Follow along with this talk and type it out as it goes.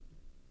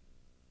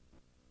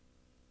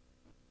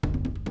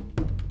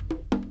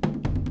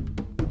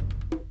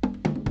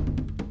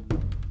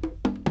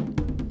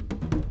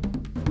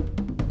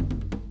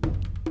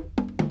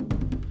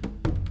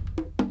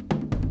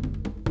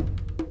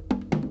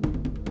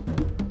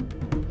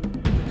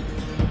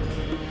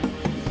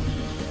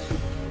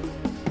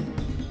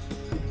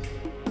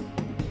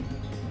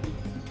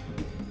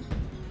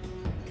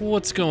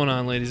What's going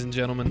on, ladies and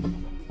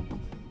gentlemen?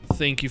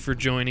 Thank you for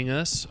joining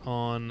us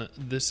on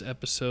this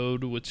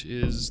episode, which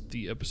is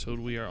the episode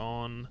we are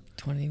on.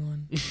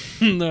 21.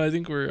 No, I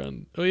think we're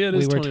on. Oh, yeah, it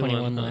is 21. We were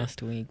 21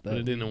 last week, but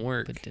it didn't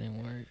work.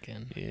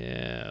 And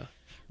yeah.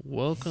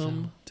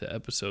 Welcome to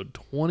episode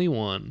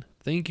 21.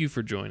 Thank you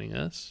for joining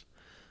us.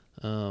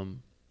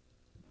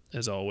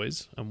 As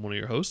always, I'm one of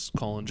your hosts,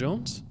 Colin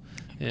Jones.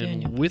 And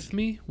Daniel. with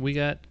me, we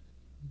got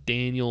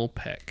Daniel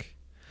Peck.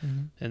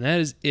 Mm-hmm. And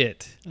that is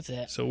it. That's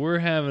it. So we're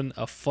having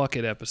a fuck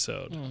it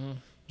episode. Mm-hmm.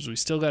 Because we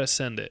still got to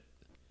send it.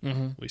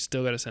 Mm-hmm. We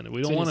still got to send it.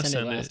 We So don't we want to didn't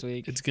send send it it. last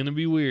week. It's going to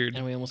be weird.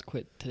 And we almost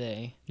quit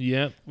today.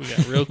 Yep. We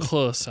got real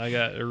close. I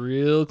got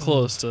real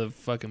close to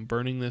fucking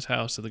burning this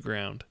house to the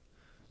ground.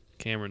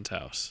 Cameron's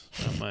house.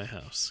 Not my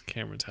house.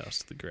 Cameron's house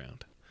to the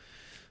ground.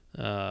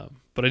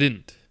 But I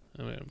didn't.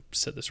 I'm going to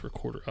set this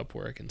recorder up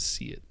where I can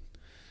see it.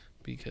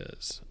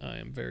 Because I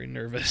am very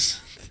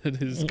nervous that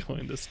it is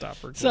going to stop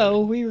recording. So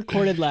we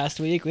recorded last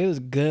week. It was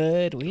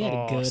good. We had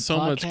a good so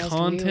podcast. much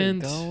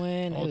content. We were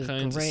going. All It was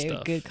kinds of great.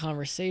 stuff. Good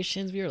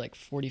conversations. We were like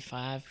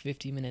 45,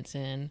 50 minutes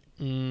in.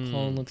 Mm.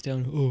 Colin looks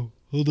down. Oh,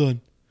 hold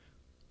on.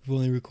 We've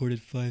only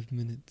recorded 5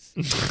 minutes.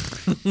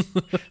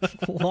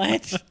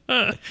 What?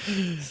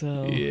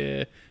 So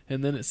Yeah,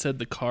 and then it said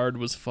the card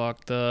was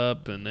fucked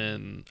up, and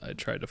then I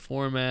tried to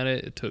format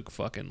it. It took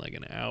fucking like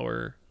an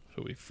hour,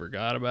 so we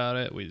forgot about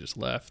it. We just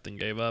left and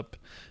gave up.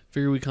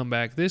 Figured we'd come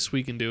back this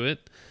week and do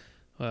it.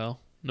 Well,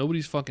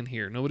 nobody's fucking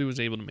here. Nobody was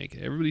able to make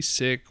it. Everybody's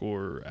sick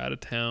or out of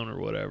town or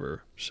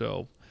whatever.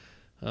 So,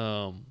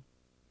 and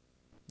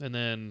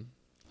then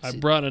I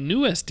brought a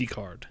new SD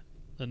card.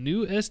 A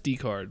new SD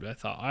card. I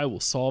thought I will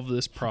solve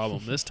this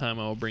problem. This time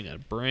I will bring a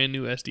brand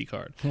new SD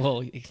card.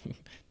 Well,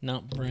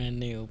 not brand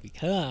new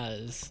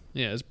because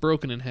Yeah, it's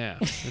broken in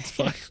half. It's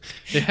fuck.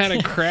 It had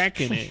a crack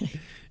in it,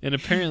 and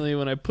apparently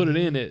when I put it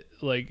in, it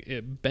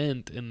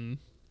bent, and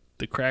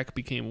the crack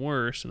became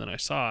worse. And then I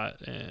saw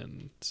it,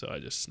 and so I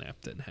just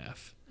snapped it in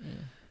half.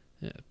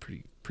 Yeah,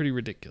 pretty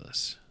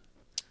ridiculous.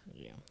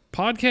 yeah.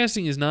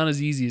 Podcasting is not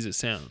as easy as it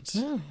sounds.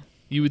 Oh.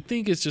 You would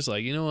think it's just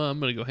like, you know what, I'm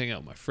gonna go hang out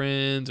with my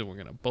friends, and we're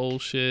gonna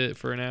bullshit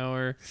for an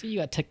hour. So you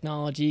got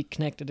technology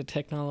connected to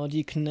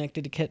technology,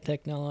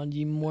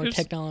 more There's-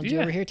 technology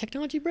yeah. over here.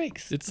 Technology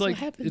breaks. It's That's like what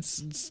happens.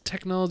 it's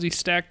technology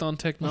stacked on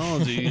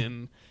technology,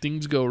 and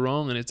things go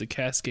wrong, and it's a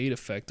cascade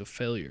effect of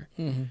failure,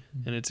 Mm-hmm.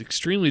 and it's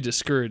extremely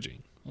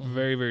discouraging,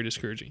 very, very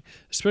discouraging,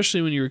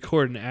 especially when you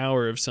record an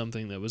hour of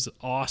something that was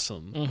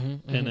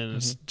awesome, and then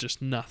it's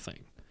just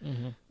nothing.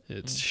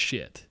 It's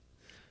shit.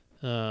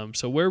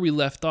 So where we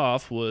left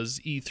off was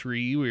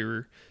E3. We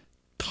were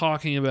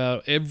talking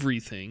about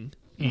everything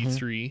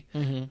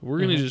E3. We're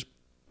gonna just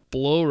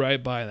blow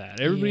right by that.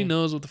 Everybody Yeah.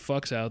 knows what the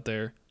fuck's out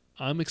there.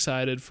 I'm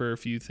excited for a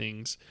few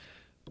things.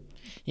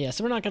 Yeah,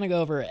 so we're not going to go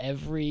over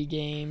every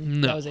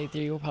game No. that was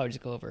A3. We'll probably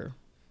just go over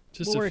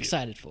Just what a we're few.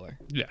 excited for.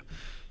 Yeah.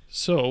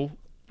 So,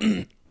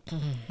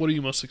 what are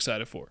you most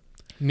excited for?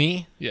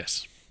 Me?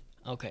 Yes.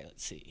 Okay,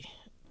 let's see.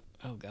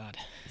 Oh, God.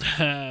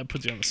 I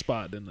put you on the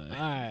spot, didn't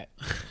I?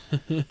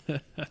 All right.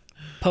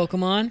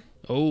 Pokemon,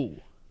 Oh,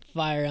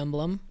 Fire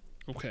Emblem,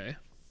 okay.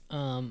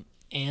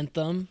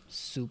 Anthem.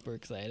 Super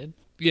excited.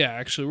 Yeah,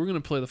 actually, we're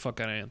gonna play the fuck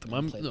out of Anthem.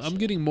 We'll play the I'm shit.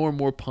 getting more and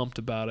more pumped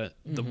about it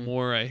the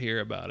more I hear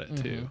about it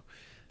too.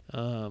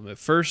 At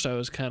first, I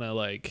was kind of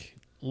like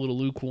a little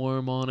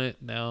lukewarm on it.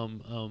 Now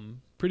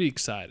I'm pretty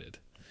excited.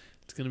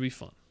 It's gonna be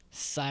fun.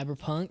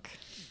 Cyberpunk.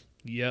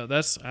 Yeah,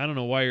 I don't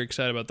know why you're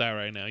excited about that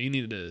right now. You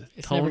needed to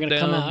It's tone never going to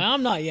down. come out.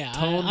 I'm not, yeah.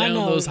 Tone I down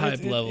know. those hype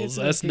It's levels.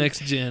 okay. That's next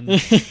gen. You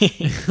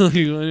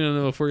don't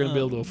know if we're gonna be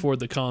able to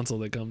afford the console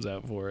that comes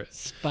out for it.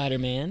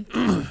 Spider-Man.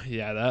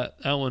 Yeah,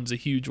 that one's a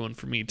huge one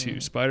for me too.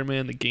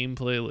 Spider-Man, the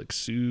gameplay looks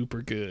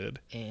super good.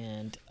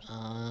 And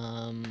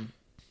I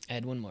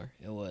had one more.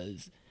 It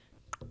was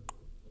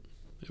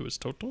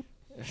Total?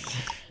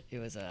 it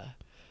was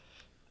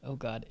oh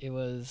god, it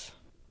was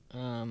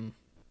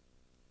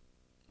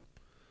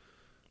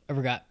I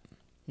forgot.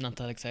 Not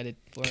that excited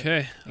for it.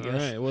 Okay, I all guess.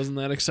 right. It wasn't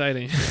that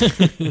exciting.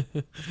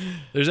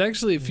 There's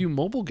actually a few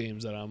mobile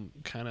games that I'm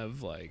kind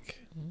of like,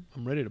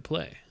 I'm ready to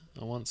play.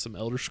 I want some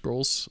Elder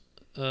Scrolls.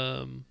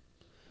 What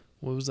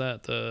was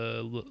that?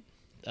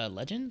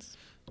 Legends?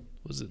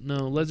 Was it?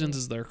 No, Legends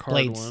is their card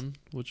Blades. one,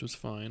 which was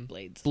fine.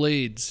 Blades.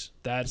 Blades.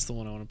 That's the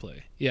one I want to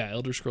play. Yeah,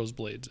 Elder Scrolls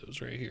Blades. It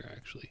was right here,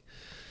 actually.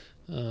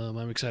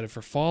 I'm excited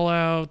for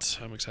Fallout.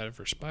 I'm excited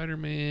for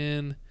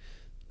Spider-Man.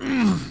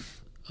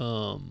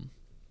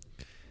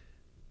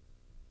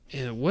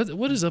 And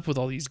what is up with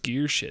all these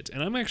gear shits?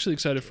 And I'm actually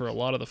excited for a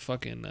lot of the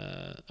fucking...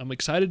 I'm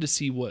excited to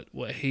see what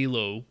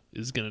Halo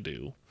is going to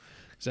do.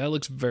 Because that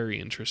looks very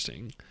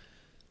interesting.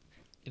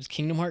 It was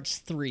Kingdom Hearts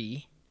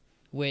 3,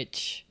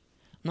 which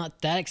I'm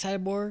not that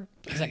excited for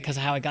because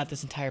of how I got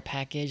this entire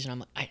package, and I'm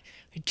like,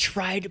 I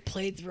tried to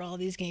play through all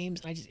these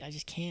games, and I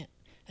just can't.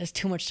 That's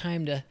too much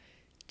time to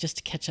just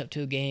to catch up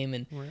to a game.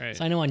 And Right.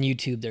 so I know on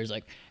YouTube there's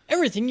like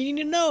everything you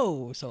need to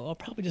know. So I'll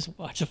probably just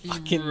watch a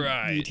fucking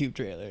Right. YouTube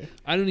trailer.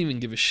 I don't even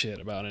give a shit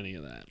about any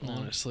of that, No.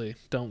 honestly.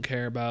 Don't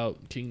care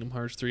about Kingdom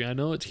Hearts 3. I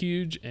know it's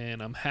huge,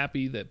 and I'm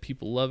happy that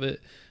people love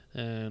it,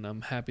 and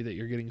I'm happy that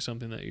you're getting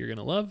something that you're going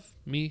to love.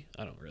 Me,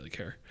 I don't really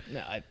care.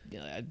 No, I've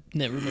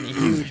never been a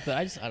huge, but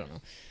I don't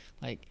know.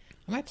 Like,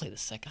 I might play the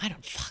second. I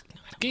don't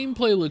know.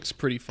 Gameplay looks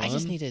pretty fun. I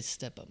just need to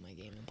step up my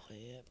game and play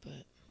it,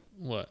 but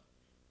What?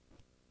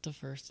 the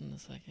first and the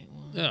second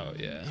one. Oh,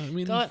 yeah. I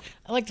mean, God,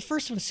 I like the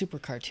first one's super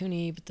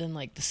cartoony, but then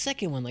like the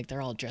second one, like they're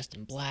all dressed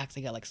in black.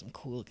 They got like some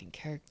cool looking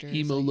characters.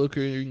 emo like,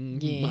 looking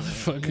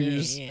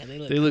motherfuckers. Yeah, They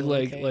look cool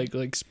like looking.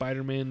 like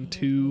Spider-Man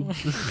 2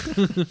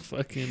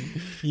 fucking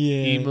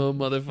yeah. emo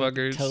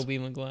motherfuckers. Toby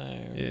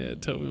Maguire. Yeah,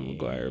 Tobey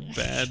Maguire.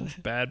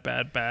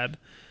 Bad.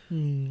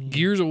 Hmm.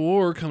 Gears of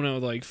War coming out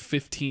with like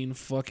 15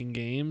 fucking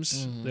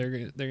games. Mhm.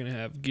 They're gonna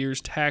have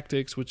Gears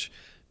Tactics, which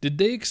did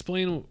they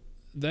explain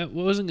that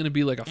wasn't gonna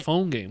be like a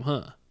phone game,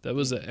 huh? That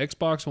was an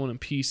Xbox One and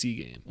PC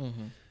game.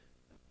 Mm-hmm.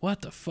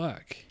 What the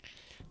fuck?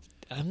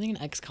 I'm thinking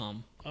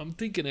XCOM. I'm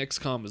thinking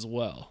XCOM as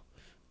well,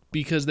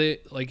 because they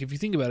like if you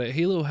think about it,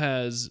 Halo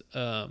has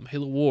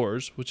Halo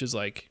Wars, which is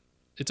like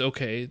it's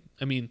okay.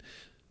 I mean,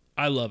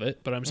 I love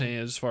it, but I'm saying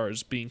as far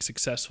as being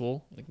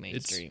successful, Like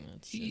mainstream.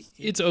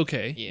 it's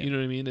okay. Yeah. You know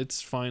what I mean?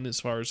 It's fine as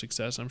far as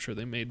success. I'm sure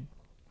they made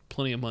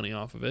plenty of money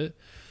off of it.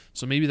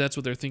 So maybe that's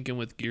what they're thinking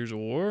with Gears of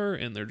War,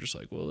 and they're just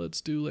like, well,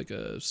 let's do like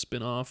a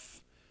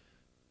spin-off,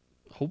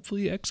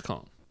 hopefully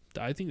XCOM.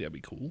 I think that'd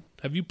be cool.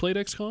 Have you played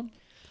XCOM?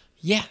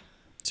 Yeah.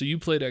 So you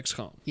played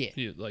XCOM. Yeah.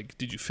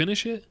 Did you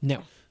finish it?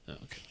 No. Oh,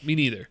 okay. Me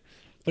neither.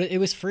 But it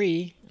was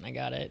free, and I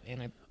got it,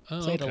 and I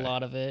played okay. a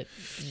lot of it,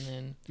 and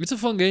then It's a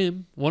fun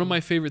game. One of my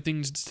favorite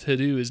things to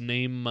do is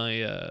name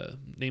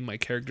my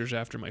characters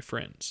after my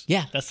friends.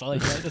 yeah, that's all I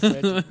tried to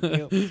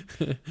say.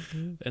 Yep.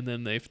 And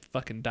then they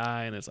fucking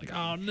die, and it's like,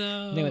 oh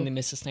no. Then when they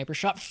miss a sniper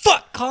shot,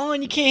 fuck,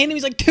 Colin, you can't hit him.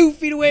 He's like 2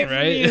 feet away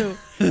Right?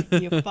 from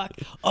you. You fuck.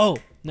 Oh,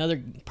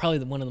 probably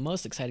one of the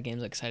most excited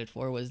games I'm excited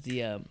for was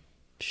the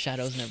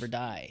Shadows Never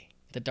Die,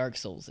 the Dark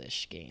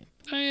Souls-ish game.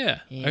 Oh yeah.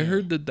 Yeah. I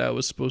heard that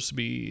was supposed to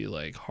be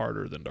like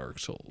harder than Dark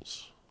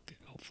Souls.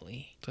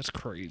 Hopefully. That's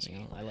crazy. You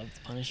know, I love the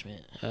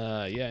punishment.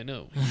 Yeah, I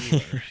know.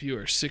 You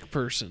are a sick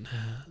person.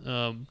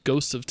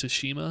 Ghost of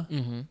Tsushima.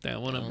 Mm-hmm.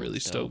 That one I'm Oh, really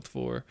that's stoked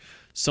for.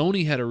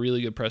 Sony had a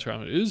really good press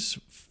conference. It was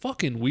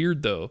fucking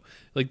weird though.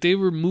 Like they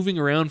were moving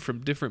around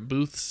from different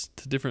booths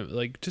to different.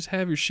 Like just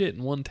have your shit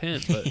in one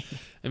tent. But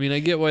I mean, I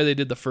get why they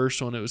did the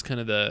first one. It was kind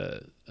of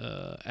the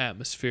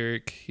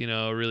atmospheric. You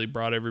know, really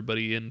brought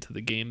everybody into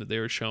the game that they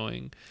were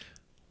showing.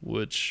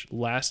 Which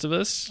Last of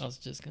Us I was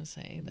just going to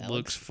say, that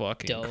looks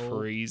fucking dope.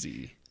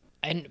 crazy.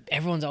 And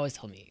everyone's always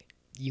telling me,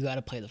 you got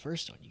to play the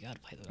first one. You got to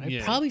play the one.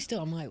 Yeah.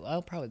 I'm like,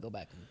 I'll probably go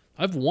back and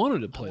I've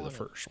wanted to play the want it.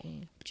 first one.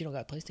 Yeah. But you don't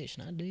got a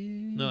PlayStation. I do.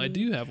 No, I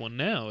do have one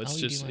now. It's Oh,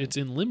 you just do have it's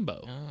in limbo.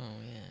 Oh,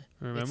 yeah.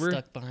 Remember? It's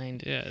stuck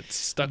behind Yeah, it's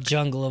a stuck.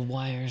 jungle of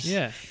wires.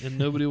 Yeah, and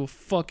nobody will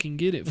fucking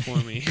get it for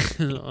me.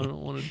 I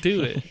don't want to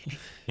do it.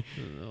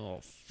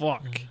 Oh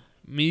fuck.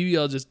 Maybe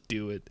I'll just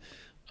do it.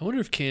 I wonder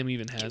if Cam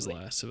even has Do it.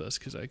 Last of Us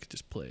because I could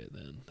just play it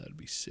then. That'd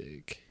be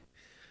sick.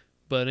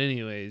 But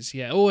anyways,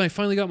 yeah. Oh, I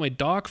finally got my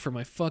dock for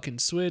my fucking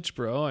Switch,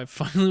 bro. I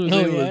finally was Oh,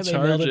 able yeah? to They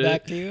charge mailed it it.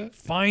 back to you?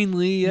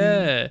 Finally,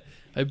 yeah.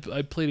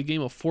 I played a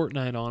game of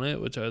Fortnite on it,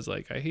 which I was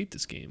like, I hate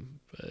this game,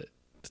 but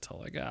that's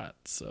all I got.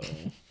 So,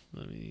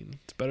 I mean,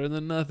 it's better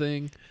than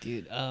nothing.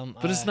 Dude,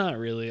 But it's not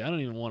really. I don't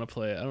even want to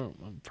play it. I'll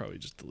probably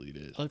just delete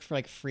it. I looked for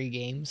like free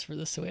games for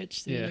the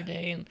Switch the Yeah. other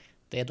day, and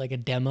they had like a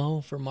demo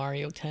for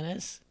Mario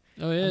Tennis.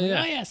 Oh yeah, I'm like,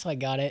 yeah. oh yeah, so I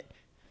got it.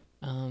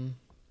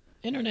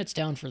 Internet's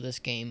down for this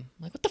game.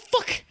 I'm like, what the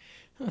fuck?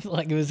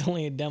 Like it was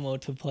only a demo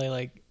to play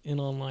like an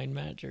online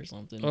match or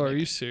something. Oh, are Like,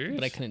 you serious?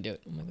 But I couldn't do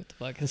it. I'm like, what the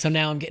fuck? And so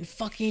now I'm getting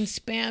fucking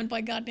spammed by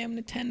goddamn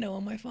Nintendo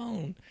on my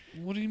phone.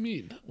 What do you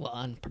mean? Well,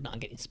 I'm not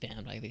getting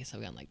spammed. I guess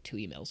I've gotten like 2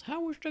 emails.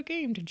 How was the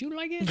game? Did you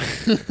like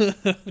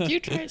it? Did you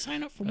try to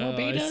sign up for more Oh, I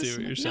betas? see what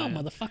I'm you're like, saying.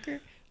 No, motherfucker.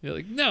 You're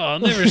like, no, I'll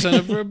never sign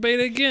up for a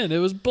beta again. It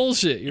was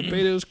bullshit. Your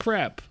beta was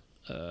crap.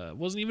 It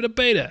wasn't even a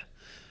beta.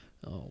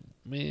 Oh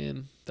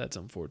man, that's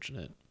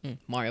unfortunate.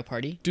 Mario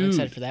Party. Dude. I'm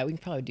excited for that. We can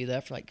probably do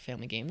that for like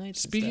family game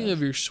nights. and Speaking stuff.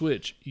 of your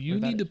Switch, you What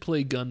about need to it?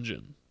 play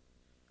Gungeon.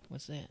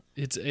 What's that?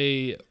 It's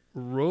a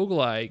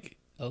roguelike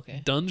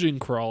Okay. dungeon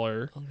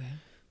crawler,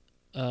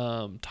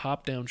 Okay.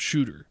 top-down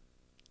shooter.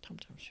 Tom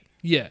shooter.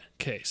 Yeah.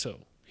 Okay. So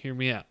hear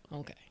me out.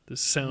 Okay.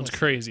 This sounds Listen,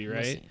 crazy,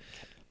 right? listen.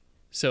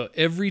 So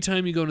every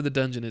time you go into the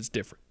dungeon, it's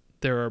different.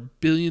 There are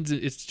billions.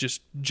 It's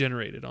just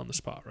generated on the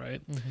spot,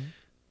 right?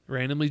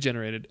 Randomly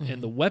generated,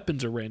 and the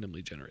weapons are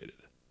randomly generated.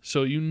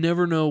 So you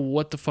never know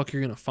what the fuck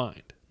you're gonna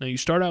find. Now you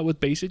start out with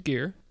basic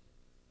gear,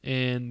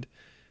 and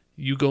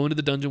you go into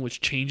the dungeon,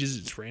 which changes.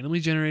 It's randomly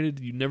generated.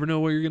 You never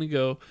know where you're gonna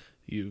go.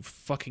 You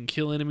fucking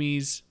kill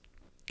enemies,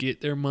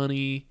 get their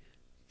money,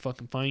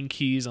 fucking find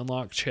keys,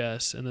 unlock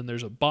chests, and then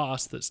there's a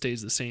boss that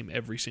stays the same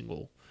every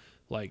single.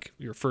 Like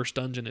your first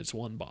dungeon, it's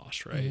one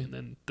boss, right? And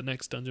then the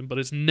next dungeon, but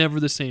it's never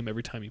the same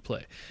every time you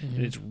play, and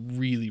it's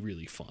really,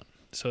 really fun.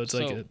 So it's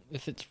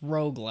if it's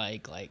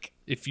roguelike, like,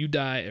 if you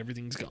die,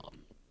 everything's gone.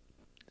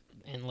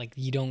 and like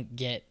you don't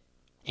get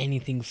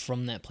anything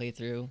from that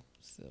playthrough,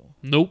 so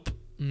Nope,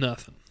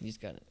 nothing. you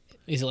just got it.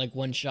 Is it like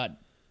one shot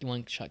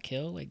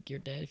kill? Like you're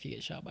dead if you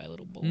get shot by a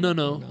little bullet?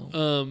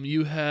 No.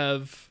 You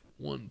have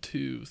 1,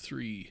 2,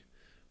 3,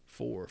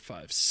 4,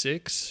 5,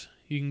 6.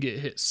 You can get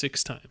hit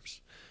 6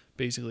 times,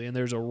 basically, and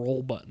there's a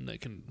roll button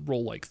that can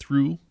roll like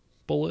through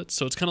bullets.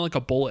 So it's kind of like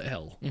a bullet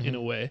hell in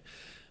a way.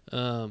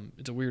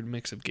 It's a weird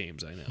mix of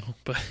games, I know,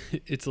 but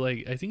it's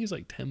like I think it's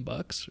like $10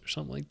 or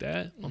something like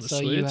that on the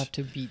Switch. So you have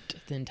to beat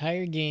the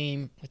entire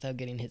game without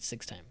getting hit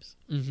 6 times.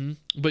 Mm-hmm.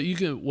 But you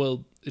can.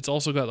 Well, it's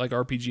also got like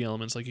RPG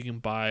elements. Like you can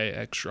buy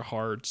extra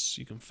hearts.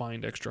 You can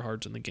find extra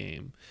hearts in the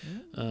game,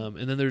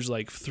 and then there's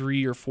like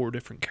 3 or 4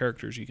 different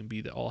characters you can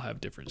be that all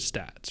have different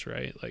stats,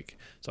 right? Like,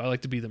 so I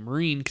like to be the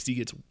Marine because he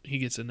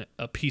gets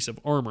a piece of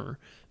armor.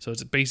 So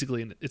it's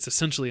basically it's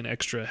essentially an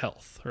extra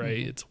health, right?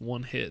 Mm-hmm. It's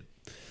one hit.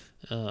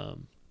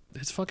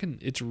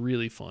 It's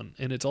really fun,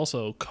 and it's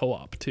also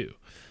co-op too.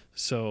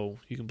 So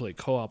you can play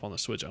co-op on the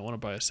Switch. I want to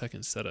buy a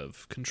second set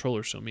of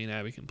controllers so me and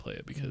Abby can play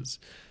it because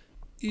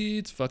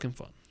it's fucking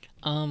fun.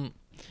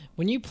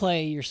 When you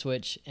play your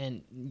Switch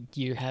and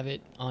you have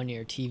it on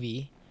your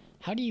TV,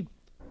 how do you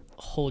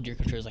hold your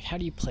controllers? Like, how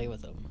do you play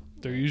with them?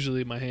 They're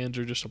usually, my hands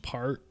are just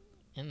apart.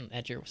 And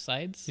at your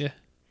sides? Yeah.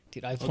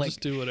 Dude, I'll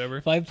just do whatever.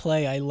 If I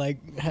play, I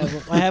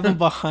have them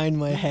behind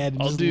my head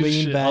and I'll just do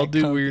lean shit. back. I'll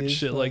do weird comfy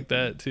shit as like fuck.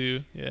 that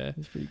too. Yeah.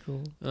 It's pretty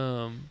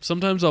cool.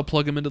 Sometimes I'll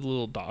plug them into the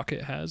little dock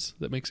it has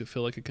that makes it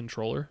feel like a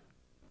controller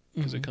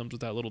because it comes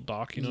with that little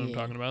dock. You know what I'm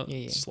talking about?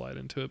 Yeah. Slide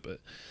into it.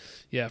 But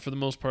yeah, for the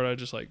most part, I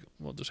just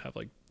just have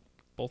like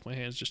both my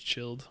hands just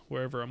chilled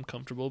wherever I'm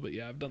comfortable. But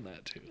yeah, I've done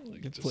that too.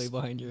 Like You just play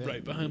behind your head.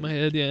 right behind my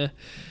head. Yeah.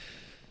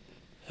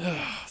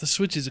 The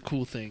Switch is a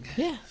cool thing.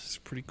 Yeah. It's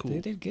pretty cool. They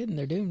did good, and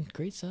they're doing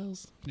great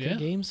sales. Good Yeah.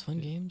 games, fun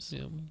games.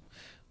 Yeah.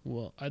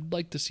 Well, I'd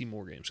like to see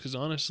more games because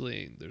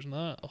honestly, there's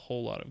not a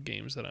whole lot of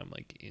games that I'm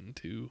like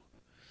into.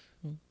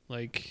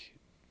 Like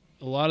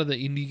a lot of the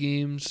indie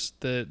games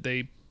that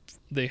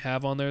they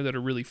have on there that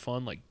are really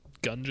fun, like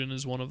Gungeon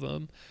is one of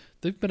them.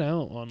 They've been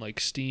out on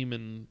like Steam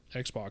and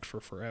Xbox for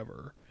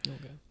forever.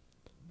 Okay.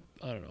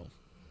 I don't know.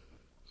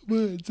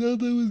 But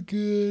Zelda was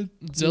good.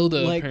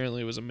 Zelda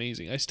apparently was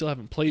amazing. I still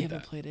haven't played You that.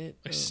 haven't played it?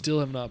 I still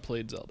have not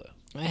played Zelda.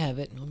 I have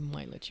it. I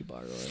might let you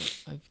borrow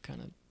it.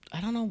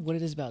 I don't know what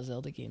it is about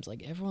Zelda games.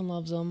 Like everyone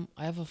loves them.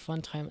 I have a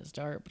fun time at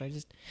start, but I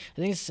think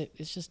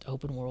it's just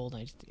open world.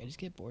 I just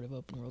get bored of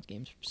open world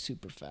games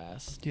super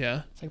fast.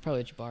 Yeah. So I could probably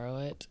let you borrow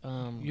it.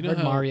 You know heard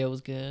how- Mario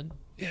was good.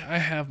 Yeah, I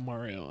have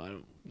Mario.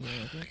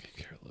 I could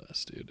care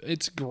less, dude.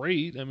 It's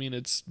great. I mean,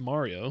 it's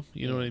Mario.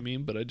 You know what I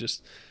mean? But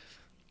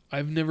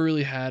I've never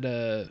really had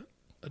a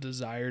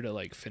desire to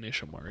like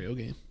finish a Mario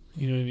game.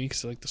 You know what I mean?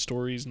 Because like the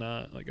story's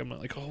not like I'm not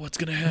like, oh, what's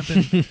gonna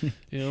happen?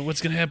 What's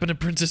gonna happen to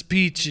Princess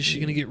Peach? Is she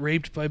gonna get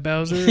raped by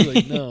Bowser?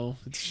 Like, no,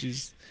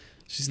 she's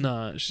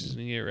not. She's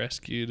gonna get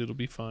rescued. It'll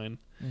be fine.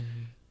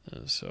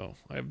 So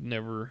I've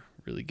never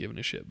really given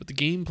a shit. But the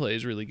gameplay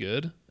is really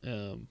good.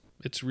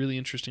 It's really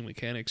interesting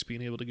mechanics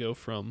being able to go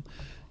from,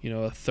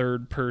 a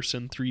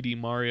third-person 3D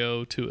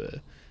Mario to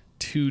a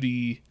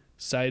 2D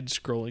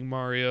side-scrolling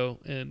Mario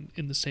and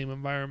in the same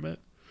environment.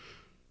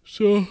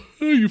 So,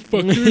 hey, you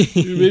fucker.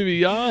 You made me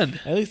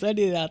yawn. At least I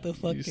did that. The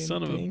fucking You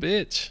son of a thing.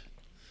 bitch.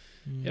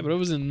 Yeah, but I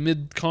was in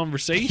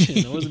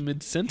mid-conversation. I was in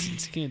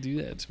mid-sentence. You can't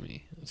do that to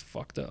me. It's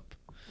fucked up.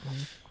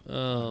 You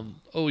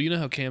know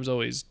how Cam's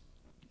always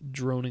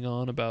droning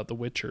on about The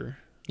Witcher?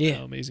 Yeah.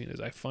 How amazing it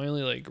is. I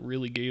finally,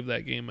 really gave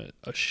that game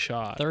a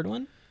shot. Third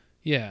one?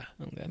 Yeah.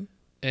 Okay.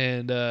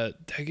 And that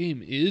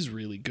game is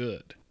really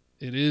good.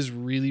 It is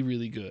really,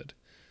 really good.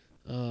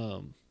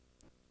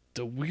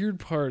 The weird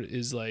part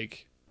is,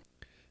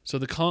 so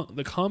the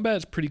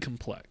combat's pretty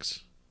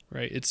complex,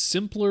 right? It's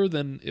simpler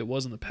than it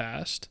was in the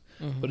past,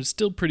 but it's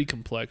still pretty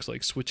complex,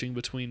 like switching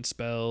between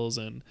spells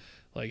and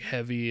like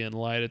heavy and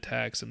light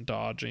attacks and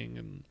dodging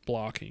and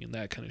blocking and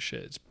that kind of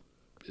shit.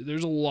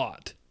 There's a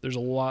lot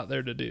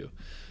there to do.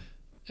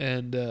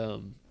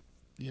 And,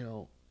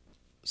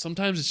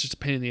 sometimes it's just a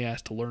pain in the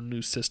ass to learn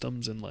new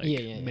systems and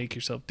make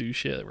yourself do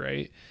shit,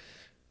 right?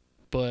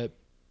 But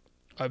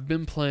I've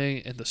been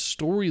playing and the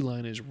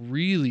storyline is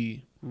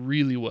really,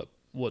 really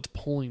what's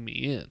pulling me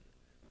in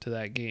to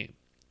that game.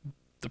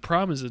 The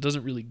problem is it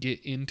doesn't really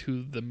get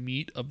into the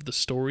meat of the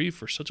story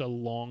for such a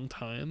long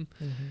time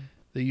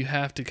that you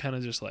have to kind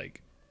of just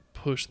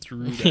push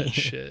through that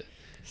shit.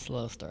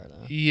 Slow start,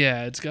 huh?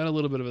 Yeah, it's got a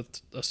little bit of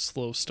a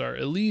slow start.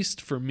 At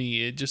least for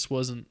me, it just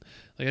wasn't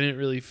I didn't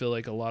really feel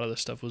like a lot of the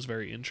stuff was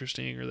very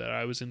interesting or that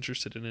I was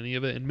interested in any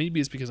of it. And maybe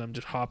it's because I'm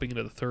just hopping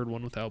into the third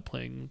one without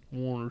playing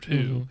one or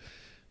two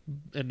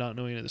and not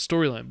knowing the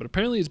storyline. But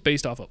apparently it's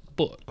based off a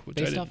book, which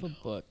Based off a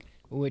book,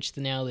 which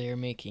now they are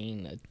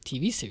making a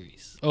TV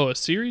series. Oh, a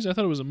series? I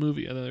thought it was a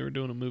movie. I thought they were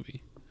doing a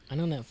movie. I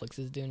know Netflix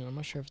is doing it. I'm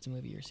not sure if it's a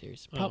movie or a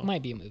series.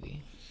 Might be a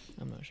movie.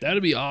 I'm not sure.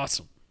 That'd be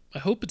awesome. I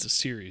hope it's a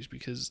series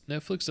because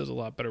Netflix does a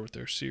lot better with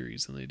their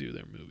series than they do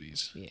their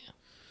movies. Yeah.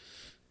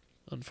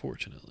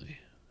 Unfortunately.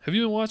 Have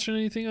you been watching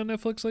anything on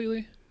Netflix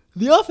lately?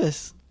 The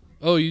Office.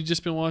 Oh, you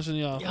just been watching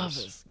The Office. The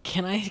Office.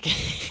 Can I?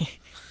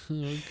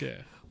 Okay.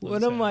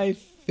 One of my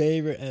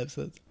favorite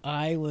episodes.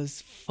 I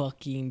was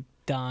fucking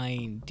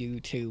dying due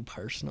to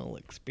personal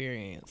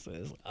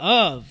experiences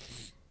of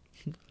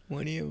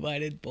when he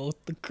invited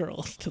both the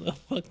girls to the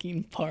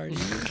fucking party.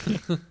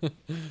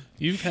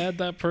 You've had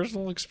that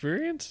personal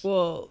experience?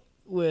 Well,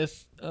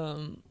 with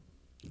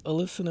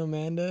Alyssa and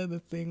Amanda, the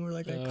thing where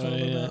like I called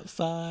them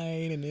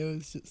outside and it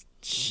was just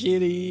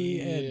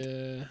shitty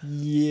and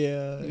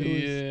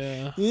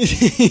it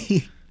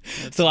was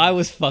so I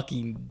was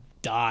fucking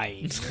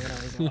dying when I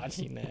was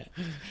watching that.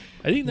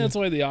 I think that's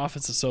why The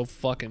Office is so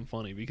fucking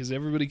funny, because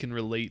everybody can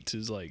relate to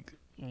like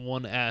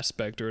one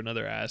aspect or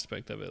another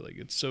aspect of it. Like,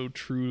 it's so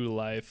true to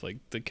life. Like,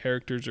 the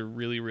characters are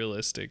really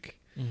realistic.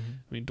 I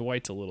mean,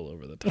 Dwight's a little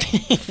over the top,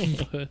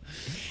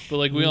 but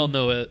like we all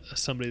know it,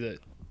 somebody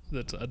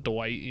that's a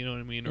Dwight, you know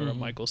what I mean, or a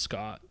Michael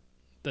Scott.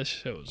 That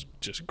show is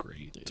just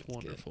great. It's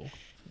wonderful. Good.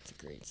 It's a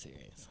great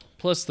series.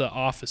 Plus, the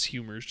office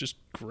humor is just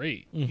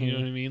great. You know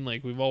what I mean?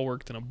 Like, we've all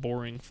worked in a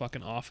boring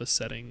fucking office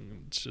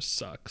setting. It just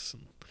sucks.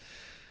 And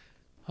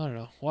I don't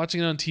know. Watching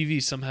it on TV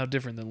is somehow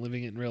different than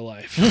living it in real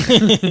life.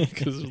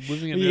 Because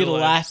living in real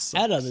life, laugh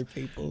sucks. at other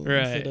people,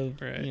 right? Instead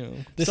of, right. You know,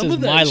 this some is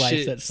of that my shit,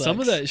 life. That sucks. Some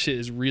of that shit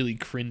is really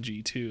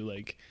cringy too.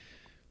 Like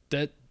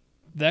that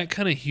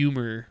kind of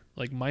humor.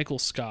 Like, Michael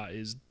Scott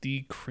is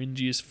the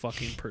cringiest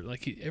fucking person.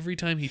 Like, every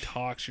time he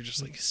talks, you're just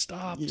like,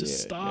 stop,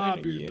 just stop.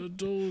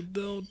 Don't,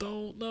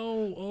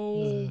 no.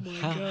 Oh,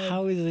 my God.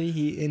 How is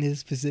he in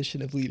his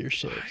position of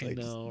leadership? I like,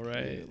 know,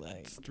 right? Like,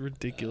 it's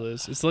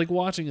ridiculous. It's like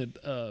watching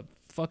a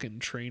fucking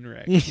train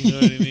wreck. You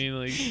know what I mean?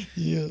 Like,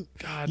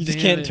 God, you just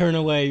can't turn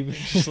away.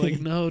 It's just like,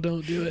 no,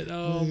 don't do it.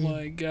 Oh,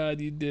 my God,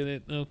 you did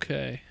it.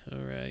 Okay, all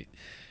right.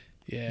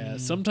 Yeah,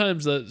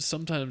 sometimes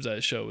that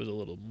show was a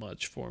little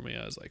much for me.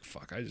 I was like,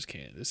 fuck, I just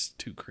can't. This is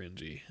too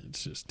cringy.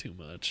 It's just too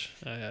much.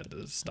 I had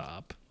to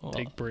stop,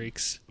 take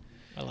breaks.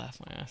 I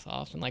laugh my ass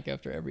off, and like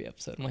after every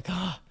episode, I'm like,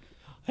 I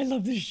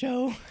love this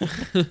show.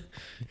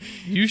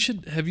 You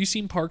should. Have you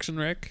seen Parks and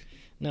Rec?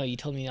 No, you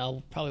told me.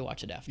 I'll probably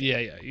watch it after. Yeah,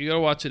 you gotta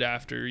watch it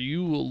after.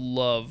 You will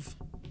love.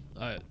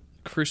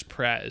 Chris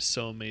Pratt is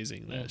so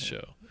amazing in that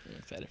show. I'm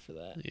excited for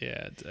that.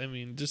 Yeah, I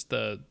mean, just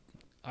the.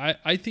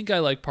 I think I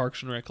like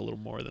Parks and Rec a little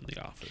more than The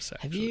Office,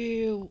 actually. Have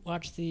you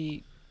watched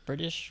the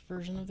British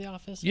version of The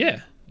Office?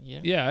 Yeah,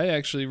 I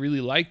actually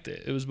really liked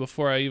it. It was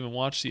before I even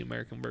watched the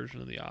American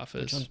version of The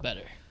Office. Which one's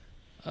better?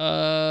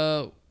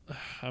 I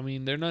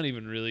mean, they're not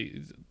even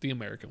really... The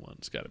American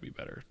one's got to be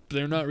better. But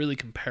they're not really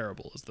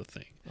comparable is the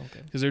thing.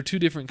 Okay. Because they're two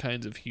different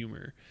kinds of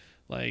humor.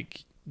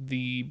 Like,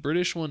 the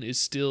British one is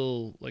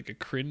still like a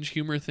cringe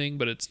humor thing,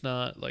 but it's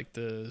not like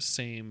the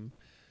same...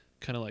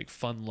 kind of like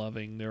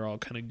fun-loving. They're all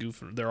kind of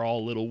goofing. They're all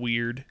a little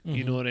weird.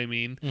 You know what I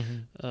mean?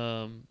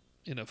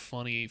 In a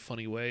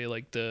funny way.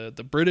 Like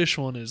the British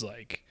one is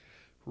like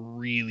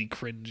really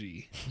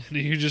cringy. And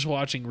you're just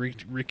watching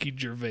Ricky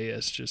Gervais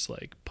just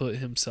like put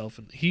himself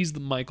in. He's the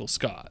Michael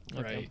Scott,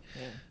 right?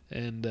 Yeah.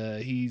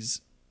 And he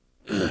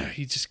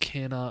just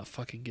cannot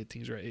fucking get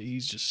things right.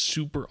 He's just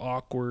super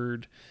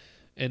awkward.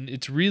 And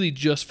it's really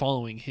just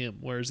following him.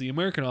 Whereas the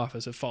American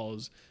Office, it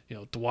follows,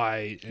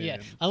 Dwight.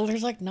 And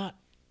there's like not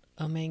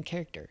a main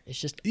character. It's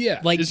just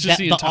like it's just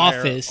the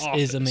office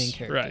is a main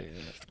character, right?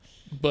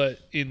 But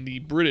in the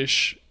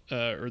British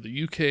or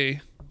the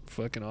UK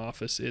fucking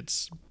Office,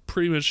 it's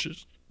pretty much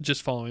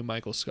just following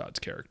Michael Scott's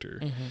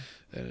character,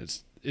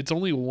 and it's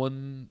only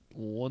one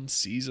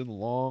season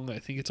long. I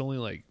think it's only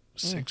like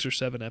 6 or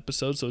 7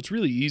 episodes, so it's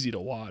really easy to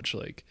watch.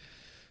 Like,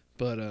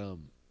 but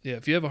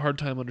if you have a hard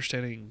time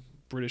understanding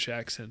British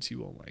accents, you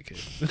won't like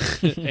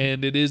it.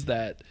 And it is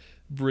that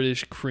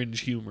British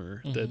cringe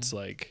humor that's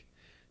like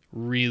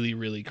really,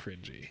 really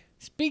cringy.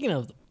 Speaking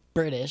of the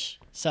British,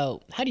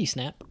 so how do you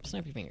snap?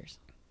 Snap your fingers.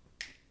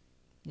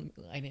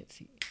 I didn't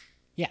see.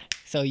 Yeah,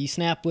 so you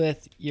snap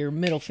with your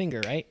middle finger,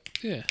 right?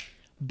 Yeah.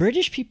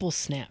 British people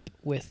snap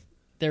with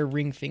their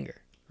ring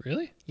finger.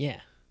 Really?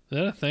 Yeah. Is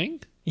that a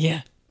thing?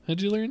 Yeah.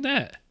 How'd you learn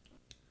that?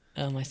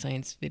 My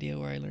science video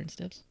where I learned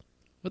steps.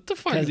 What the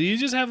fuck? Do you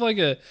just have do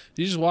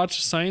you just watch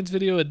a science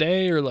video a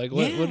day, or like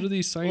what are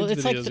these science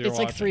videos you're watching? It's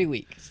like 3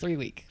 weeks. It's 3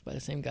 weeks by the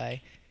same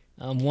guy.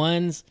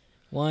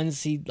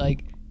 One's he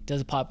like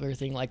does a popular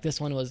thing, like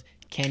this one was,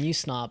 can you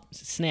snap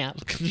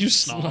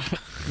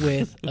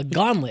with a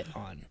gauntlet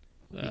on?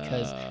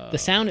 Because the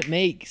sound it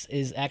makes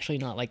is actually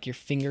not like your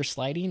finger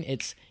sliding,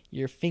 it's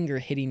your finger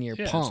hitting your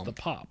palm. It's the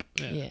pop.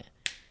 Yeah.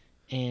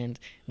 And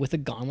with a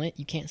gauntlet,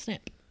 you can't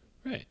snap.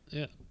 Right.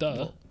 Yeah. Duh.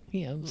 Well,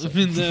 I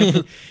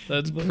mean,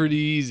 that's pretty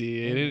easy.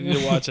 You didn't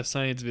need to watch a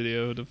science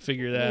video to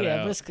figure that out.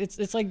 Yeah, but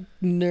it's like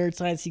nerd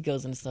science he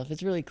goes and stuff.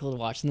 It's really cool to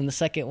watch. And then the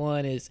second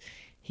one is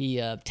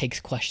he takes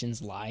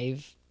questions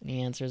live and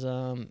he answers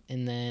them.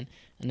 And then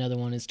another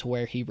one is to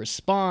where he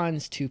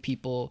responds to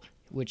people,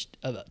 which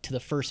to the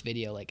first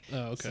video. Like,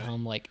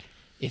 like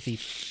if he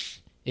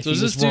so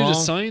is this dude a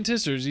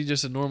scientist, or is he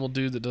just a normal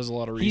dude that does a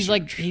lot of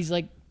research? He's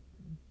like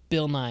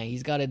Bill Nye.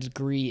 He's got a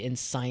degree in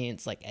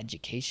science, like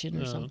education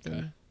or something.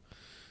 Okay.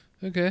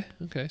 Okay.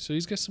 So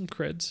he's got some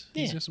creds.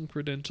 He's Yeah. got some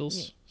credentials,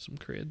 Yeah. some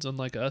creds,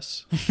 unlike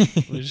us.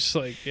 We're just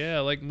like, yeah, I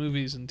like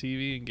movies and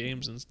TV and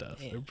games and stuff.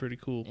 Yeah. They're pretty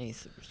cool. And he's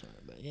super smart,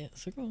 but yeah,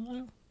 so cool. I don't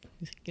know.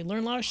 You can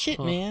learn a lot of shit,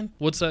 Huh. man.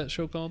 What's that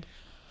show called?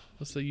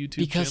 What's the YouTube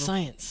Because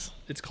channel? science.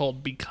 It's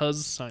called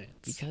Because Science.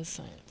 Because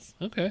science.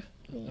 Okay.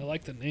 I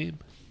like the name.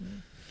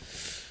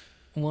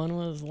 One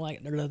was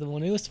like the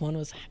newest one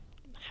was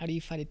how do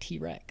you fight a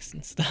T-Rex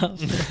and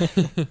stuff.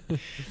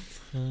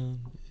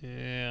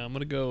 Yeah, I'm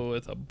gonna go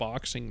with a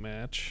boxing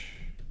match.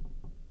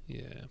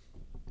 Yeah,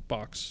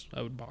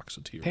 I would box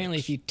a T-Rex. Apparently,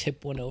 if you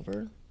tip one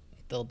over,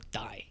 they'll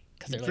die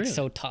because they're like Really?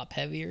 so top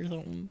heavy or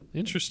something.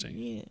 Interesting.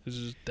 Yeah, It's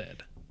just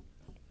dead.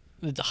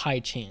 it's a high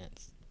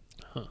chance.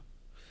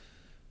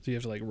 Do you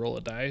have to like roll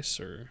a dice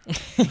or?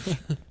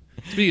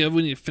 Speaking of,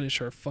 we need to finish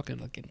our fucking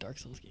Fucking Dark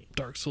Souls game.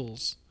 Dark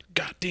Souls.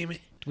 God damn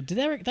it. Did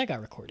that got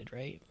recorded,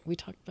 right? We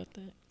talked about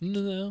that.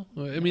 No.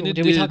 I mean, it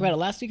did we talk about it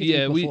last week or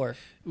Yeah, the week before?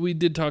 we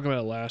did talk about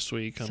it last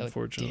week, So it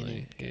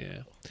unfortunately. didn't.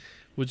 Yeah,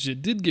 which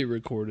it did get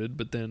recorded,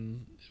 but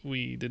then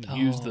we didn't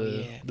use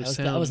the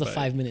sound. that was the bite.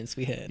 5 minutes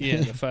we had. Yeah,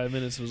 the 5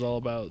 minutes was all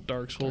about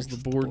Dark Souls,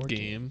 Dark the Souls, board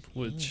game,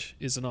 which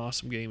is an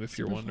awesome game if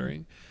you're Super fun.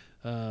 wondering.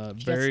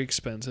 you Very got-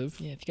 expensive.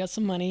 Yeah, if you got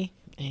some money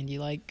and you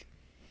like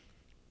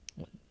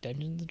what,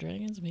 Dungeons and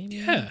Dragons, maybe.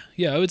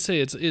 Yeah, I would say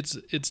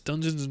it's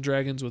Dungeons and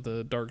Dragons with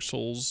a Dark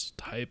Souls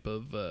type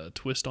of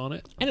twist on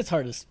it. And it's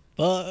hard as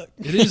fuck.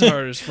 It is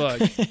hard as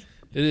fuck. It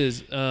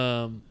is,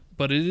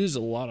 but it is a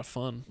lot of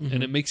fun, Mm-hmm.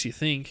 and it makes you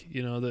think.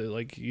 You know that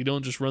like you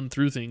don't just run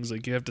through things.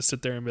 Like you have to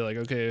sit there and be like,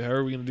 okay, how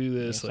are we gonna do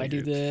this? If like, I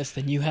do this,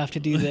 then you have to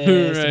do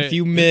this. And Right. if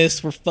you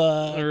miss, we're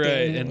fucked.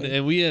 Right,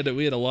 and we had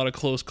a lot of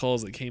close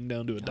calls that came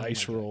down to a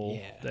dice my God, roll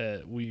yeah.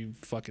 that we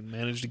fucking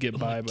managed to get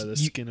by the You-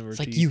 skin of our it's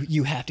teeth. like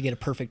you have to get a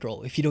perfect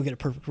roll. If you don't get a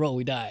perfect roll,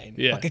 we die. And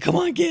Yeah. fucking come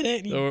on, get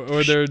it. And you-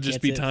 or there would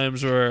just be Gets it.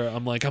 times where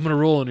I'm like, I'm gonna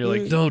roll, and you're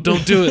like, no,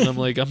 don't do it. And I'm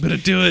like, I'm gonna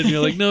do it, and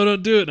you're like, no,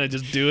 don't do it, and I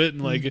just do it,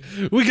 and like,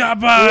 we got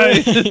by.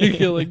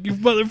 You're like, you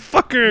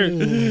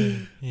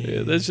motherfucker.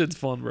 Yeah, that shit's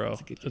fun, bro.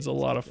 good It's game. a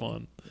lot of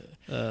fun.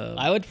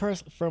 I would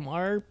from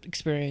our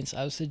experience,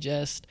 I would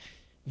suggest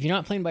if you're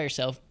not playing by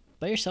yourself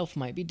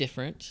might be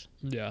different.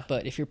 Yeah.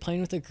 But if you're playing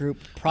with a group,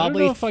 I don't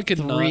probably know if I could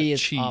not three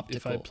is cheat optical.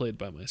 if I played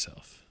by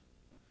myself.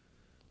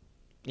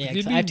 Yeah,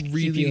 It'd 'cause I have to be keep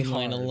really you in hard.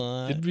 line a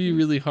lot. It'd be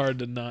really hard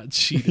to not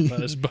cheat if I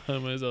was by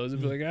myself.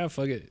 It'd be like,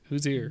 fuck it.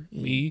 Who's here?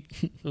 Me?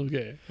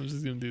 Okay, I'm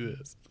just gonna do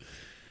this.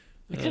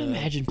 I can't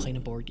imagine playing a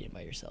board game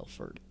by yourself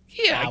for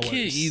Yeah, I hours.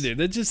 can't either.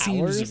 That just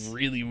seems Hours?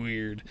 really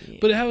weird. Yeah.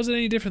 But how is it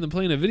any different than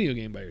playing a video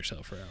game by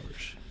yourself for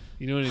hours?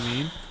 You know what I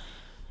mean?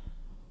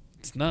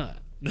 It's not.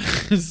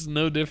 It's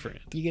no different.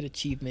 You get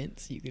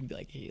achievements. You can be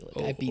like, hey,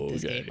 look, I beat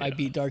this okay, game. I yeah.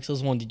 beat Dark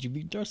Souls 1. Did you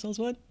beat Dark Souls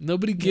 1?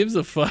 Nobody gives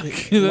a fuck.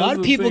 A lot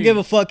of people give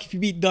a fuck if you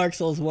beat Dark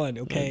Souls 1,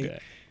 okay?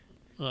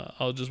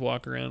 I'll just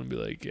walk around and be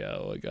like, yeah,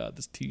 I got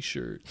this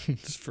T-shirt.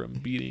 It's from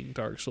beating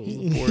Dark Souls,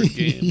 the board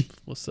game.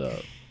 What's up?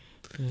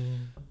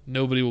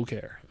 Nobody will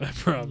care. I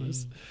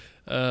promise.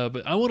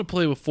 But I want to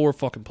play with 4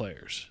 fucking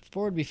players.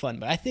 4 would be fun,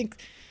 but I think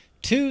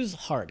 2's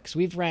hard because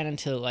we've ran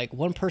into like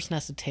one person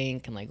has to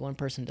tank and like one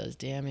person does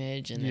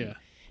damage, and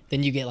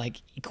then you get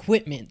like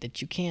equipment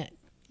that you can't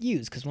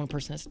use because one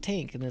person has to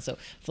tank, and then so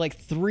for like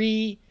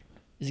 3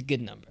 is a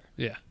good number.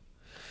 Yeah.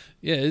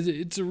 Yeah,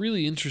 it's a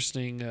really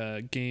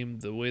interesting game,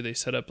 the way they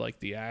set up like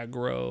the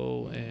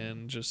aggro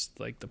and just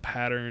like the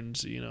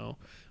patterns, you know.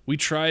 We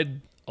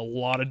tried a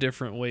lot of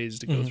different ways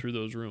to go through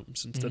those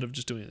rooms instead of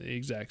just doing it the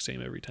exact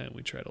same every time.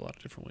 We tried a lot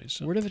of different ways.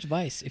 So. Word of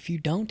advice: if you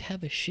don't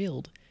have a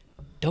shield,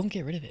 don't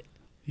get rid of it.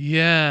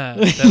 Yeah,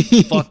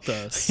 that fucked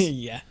us.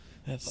 Yeah.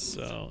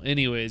 So,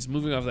 anyways,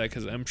 moving off that,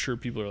 because I'm sure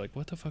people are like,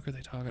 what the fuck are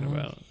they talking Mm.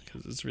 about?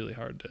 Because it's really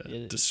hard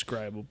to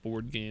describe a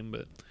board game,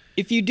 but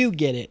If you do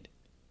get it,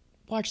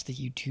 watch the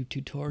YouTube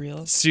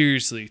tutorials.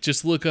 seriously,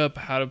 just look up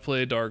how to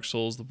play Dark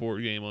Souls, the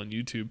board game, on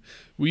YouTube.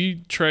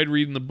 We tried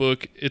reading the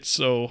book. It's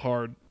so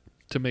hard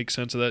to make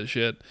sense of that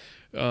shit.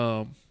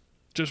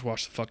 Just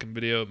watch the fucking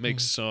video. It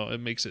makes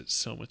it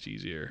so much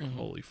easier.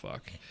 Holy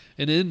fuck!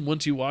 And then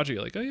once you watch it,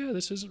 you're like, oh yeah,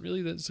 this isn't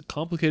really as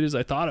complicated as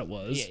I thought it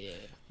was. Yeah.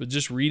 But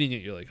just reading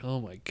it, you're like,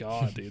 oh my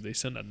god, dude, they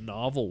sent a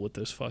novel with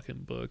this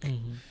fucking book.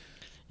 And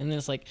then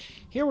it's like,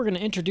 here we're going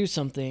to introduce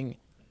something,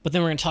 but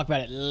then we're going to talk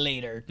about it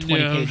later. 20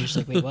 Yeah. pages.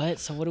 Like, wait, what?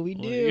 So what do we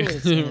do?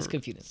 It's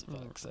confusing as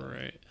fuck. So.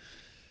 Right.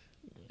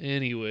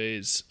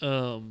 Anyways,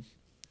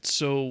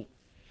 so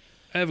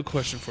I have a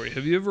question for you.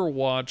 Have you ever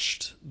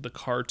watched the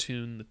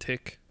cartoon The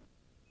Tick?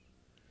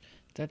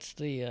 That's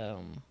the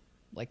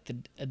like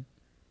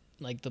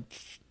the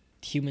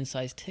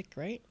human-sized tick,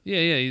 right?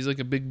 Yeah, he's like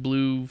a big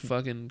blue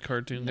fucking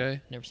cartoon No,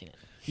 guy. never seen it.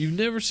 You've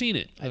never seen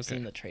it? I've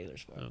seen the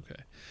trailers for it.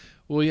 Okay.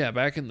 Well, yeah,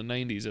 back in the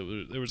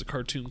 90s, there was a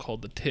cartoon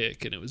called The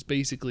Tick, and it was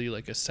basically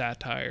like a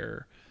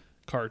satire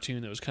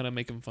cartoon that was kind of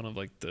making fun of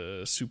like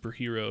the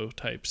superhero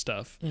type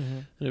stuff.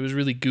 And it was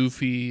really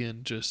goofy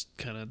and just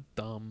kind of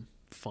dumb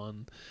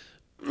fun.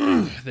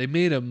 They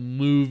made a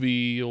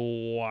movie a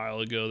while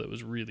ago that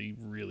was really,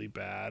 really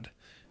bad.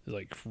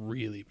 Like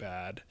really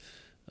bad.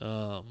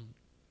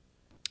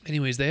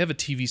 Anyways, they have a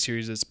TV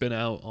series that's been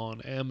out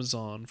on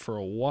Amazon for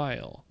a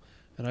while,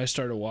 and I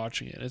started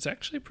watching it. It's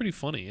actually pretty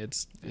funny.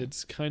 It's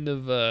kind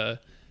of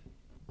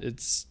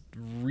it's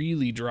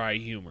really dry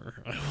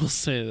humor, I will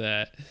say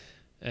that,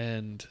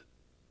 and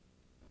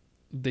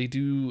they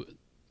do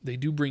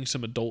bring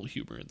some adult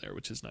humor in there,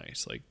 which is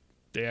nice. Like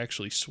they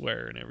actually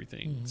swear and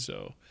everything,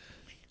 so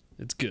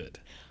it's good.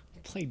 I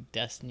played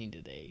Destiny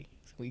today.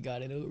 So we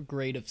got a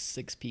grade of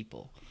 6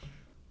 people.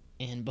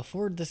 And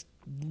before this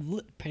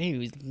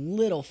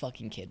little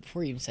fucking kid,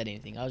 before he even said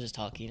anything, I was just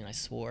talking and I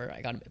swore.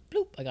 I got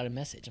a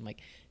message. I'm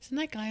like, isn't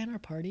that guy on our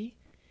party?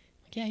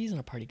 I'm like, yeah, he's on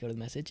our party. Go to the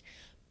message.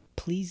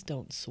 Please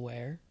don't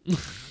swear.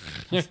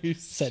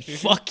 Said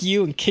fuck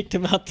you and kicked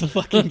him out the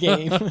fucking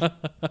game.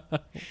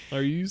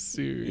 Are you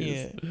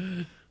serious?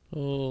 Yeah.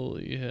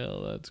 Holy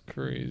hell, that's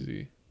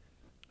crazy.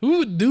 Who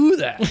would do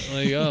that?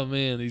 Like, oh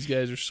man, these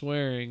guys are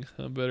swearing.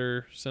 I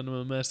better send them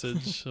a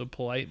message, a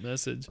polite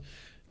message.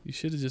 You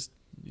should have just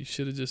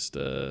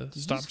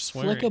stopped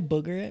swearing. Flick a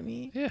booger at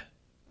me? Yeah.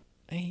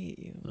 I hate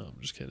you. No, I'm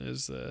just kidding.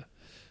 It's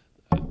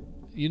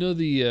you know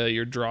the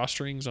your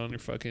drawstrings on your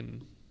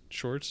fucking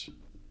shorts,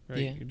 right?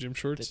 Yeah. Your gym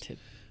shorts. The tip.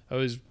 I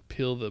always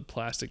peel the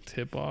plastic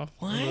tip off.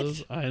 of What?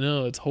 those. I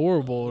know it's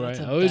horrible, That's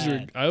right? a I always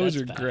bad- I always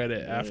that's regret bad.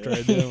 it after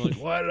I do it. I'm like,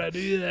 why did I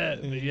do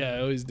that? But yeah, I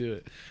always do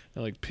it.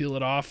 I like peel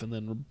it off and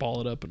then ball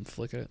it up and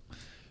flick it,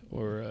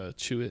 or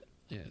chew it.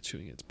 Yeah,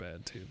 chewing it's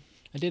bad too.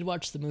 I did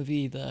watch the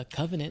movie The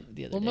Covenant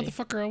the other Well, day.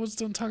 motherfucker, I was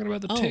done talking about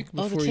the Oh, Tick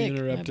the before you Tick. My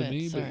interrupted bad.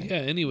 me. Sorry. But yeah,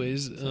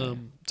 anyways, Sorry.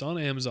 it's on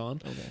Amazon.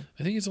 Okay.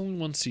 I think it's only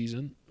one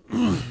season.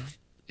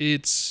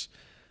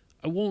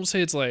 I won't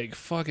say it's like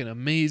fucking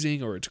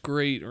amazing or it's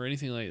great or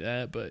anything like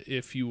that, but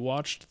if you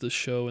watched the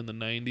show in the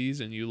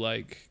 90s and you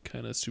like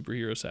kind of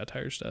superhero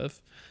satire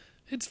stuff,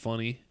 it's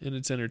funny and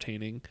it's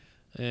entertaining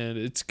and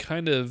it's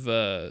kind of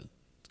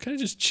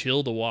just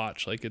chill to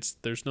watch. Like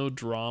there's no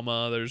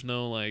drama, there's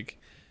no like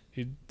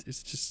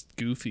it's just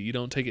goofy. You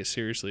don't take it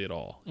seriously at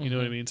all. You know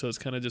what I mean? So it's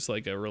kind of just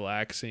like a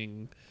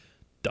relaxing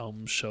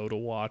dumb show to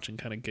watch and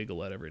kind of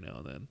giggle at every now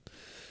and then.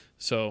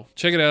 So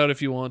check it out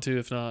if you want to.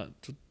 If not,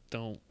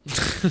 don't.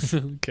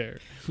 Don't care.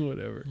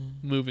 Whatever.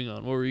 Moving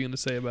on. What were you going to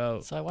say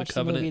about So I watched the the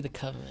Covenant? movie The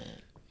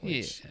Covenant.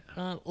 Which,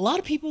 Yeah. a lot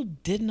of people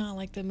did not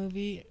like that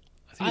movie.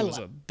 I think it was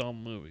a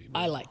dumb movie.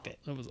 I liked it.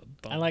 It was a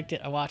dumb. I liked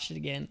it. I watched it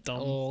again.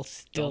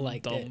 Still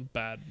liked it.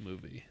 bad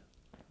movie.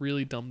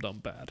 Really dumb,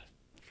 bad.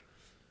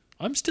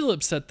 I'm still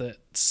upset that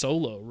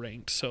Solo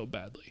ranked so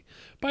badly.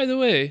 By the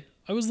way,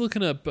 I was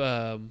looking up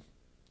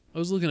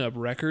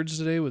records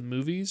today with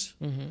movies.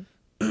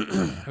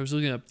 Mm-hmm. I was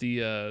looking up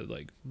the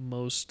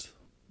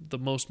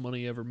most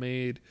money ever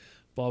made,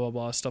 blah blah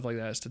blah, stuff like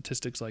that,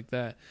 statistics like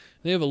that.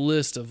 They have a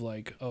list of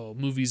like,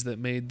 movies that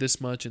made this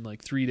much in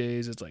like 3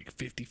 days. It's like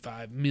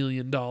 $55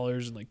 million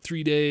in like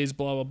 3 days,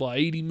 blah blah blah,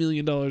 $80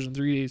 million in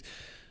 3 days.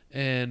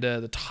 And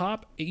the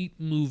top 8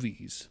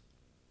 movies,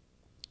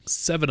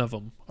 7 of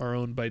them are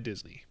owned by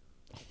Disney.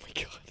 Oh my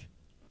god.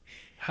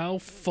 How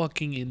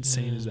fucking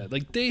insane is that?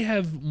 Like they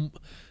have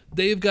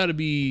to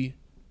be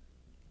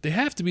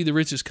the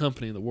richest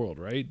company in the world,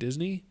 right?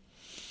 Disney?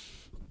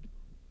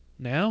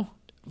 Now?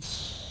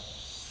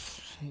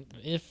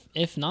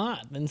 If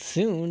not, then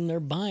soon they're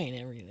buying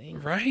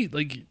everything. Right?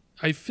 Like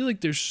I feel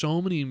like there's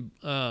so many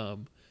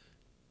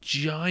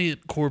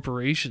giant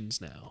corporations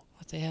now.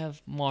 They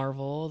have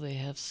Marvel, they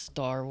have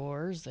Star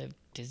Wars, they have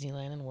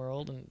Disneyland and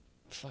World, and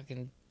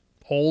fucking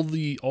All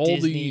the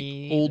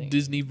Disney, old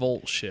Disney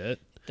Vault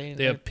shit. They have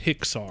They're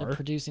Pixar.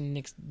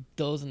 producing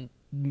those, and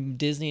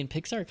Disney and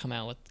Pixar come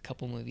out with a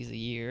couple movies a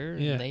year.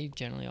 Yeah. And they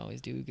generally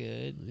always do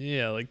good.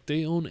 Yeah, like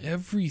they own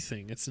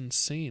everything. It's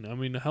insane. I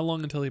mean, how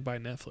long until they buy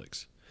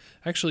Netflix?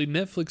 Actually,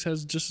 Netflix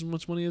has just as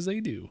much money as they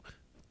do.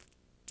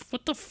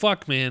 What the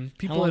fuck, man?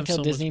 People How long have until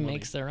so Disney much money.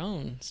 makes their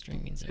own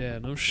streaming service? Yeah,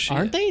 no shit.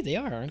 Aren't they? They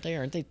are, aren't they?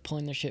 Aren't they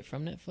pulling their shit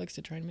from Netflix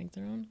to try and make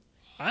their own?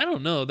 I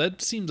don't know.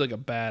 That seems like a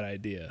bad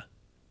idea.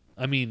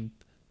 I mean,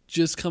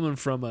 just coming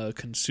from a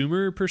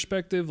consumer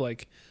perspective,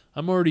 like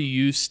I'm already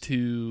used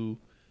to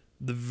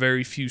the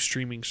very few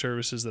streaming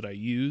services that I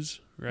use,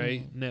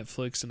 right?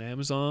 Netflix and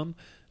Amazon,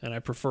 and I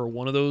prefer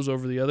one of those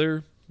over the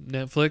other,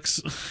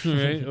 Netflix,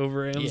 right?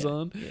 Over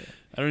Amazon. Yeah.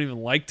 I don't even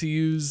like to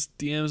use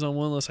the Amazon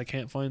one unless I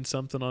can't find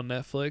something on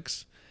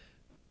Netflix.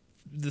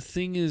 The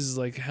thing is,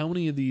 like, how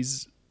many of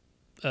these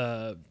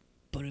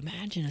But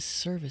imagine a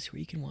service where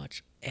you can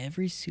watch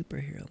every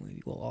superhero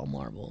movie, well, all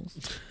Marvels,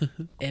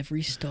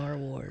 every Star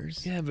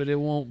Wars. yeah, but it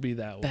won't be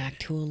that way. Back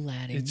to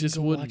Aladdin. It just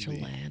you can wouldn't watch be.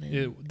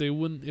 Aladdin.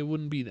 It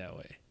wouldn't be that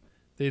way.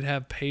 They'd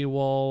have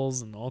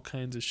paywalls and all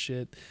kinds of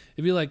shit.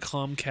 It'd be like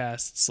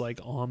Comcast's like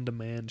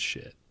on-demand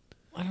shit.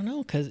 I don't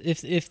know, because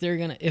if they're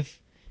gonna if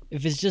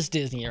it's just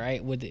Disney,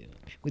 right? Would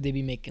they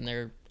be making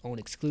their own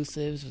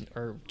exclusives,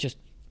 or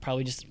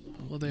probably just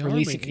Well, they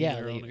releasing? are making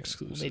their own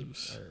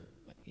exclusives.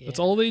 That's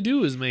all they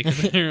do is make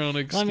their own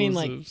exclusives. I mean,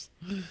 like,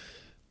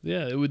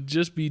 yeah, it would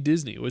just be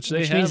Disney, which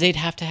means have. they'd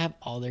have to have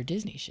all their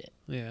Disney shit.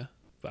 Yeah,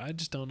 but I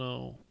just don't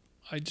know.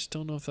 I just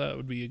don't know if that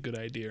would be a good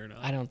idea or not.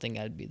 I don't think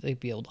they'd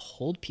be able to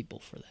hold people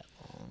for that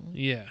long.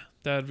 Yeah,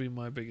 that'd be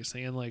my biggest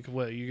thing. And like,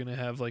 what you're gonna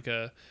have like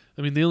a?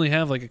 I mean, they only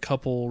have like a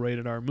couple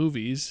rated R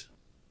movies,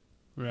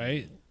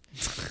 right?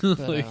 But,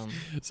 like,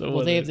 so well,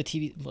 what they have the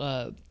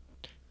TV.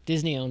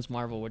 Disney owns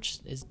Marvel, which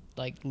is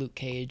like Luke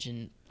Cage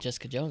and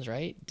Jessica Jones,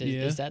 right?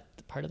 Yeah. Is that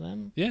part of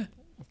them? Yeah,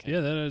 Okay.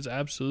 yeah, that is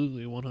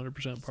absolutely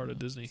 100% part of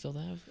Disney. So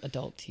they have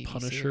adult TV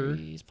Punisher.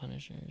 series,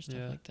 Punisher,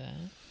 stuff like that.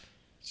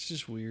 It's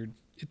just weird.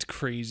 It's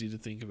crazy to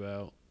think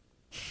about.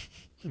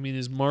 I mean,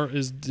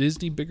 is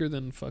Disney bigger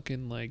than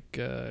fucking like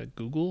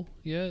Google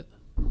yet?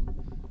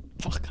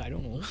 Fuck, I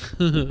don't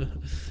know.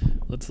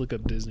 Let's look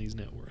up Disney's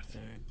net worth.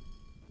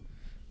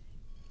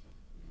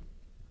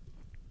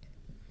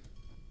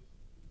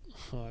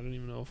 Oh, I don't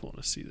even know if I want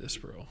to see this,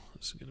 bro.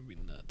 This is gonna be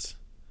nuts.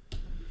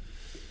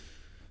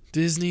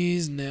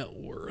 Disney's net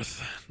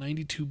worth,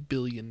 $92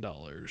 billion.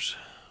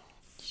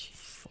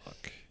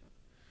 Fuck.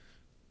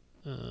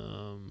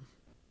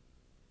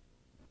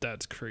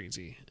 That's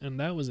crazy. And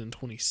that was in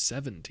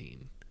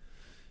 2017.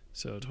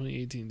 So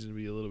 2018 is going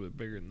to be a little bit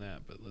bigger than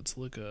that, but let's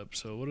look up.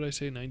 So what did I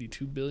say,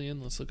 92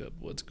 billion? Let's look up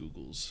what's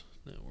Google's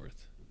net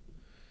worth.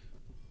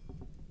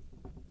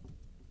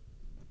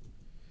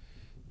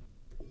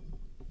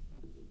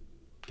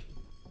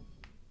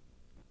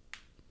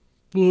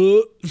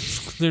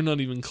 They're not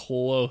even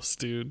close,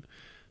 dude.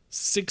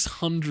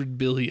 600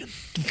 billion.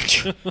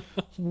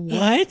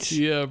 What?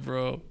 Yeah,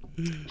 bro.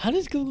 How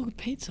does Google get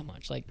paid so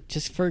much? Like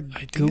just for I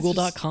think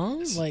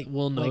Google.com? Like,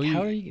 well, no, like,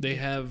 how are you? They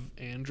have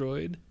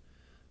Android.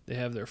 They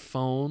have their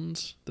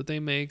phones that they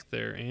make.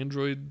 Their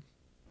Android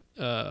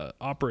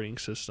operating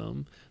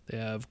system. They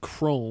have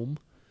Chrome.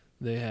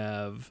 They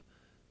have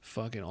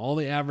fucking all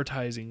the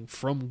advertising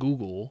from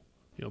Google.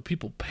 You know,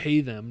 people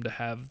pay them to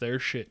have their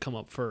shit come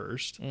up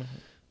first. Mhm.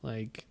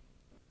 Like,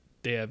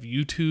 they have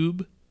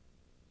YouTube.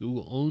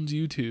 Google owns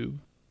YouTube.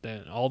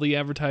 Then all the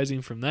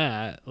advertising from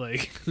that,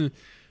 like,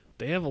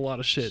 they have a lot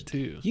of shit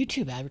too.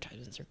 YouTube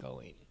advertisements are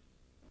going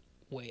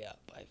way up.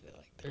 I feel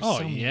like there's Oh,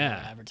 so many yeah. more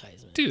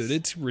advertisements. Dude,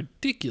 it's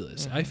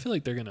ridiculous. I feel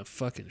like they're gonna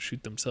fucking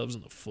shoot themselves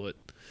in the foot.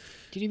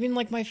 Dude, even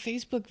like my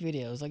Facebook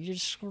videos, like you're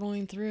just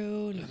scrolling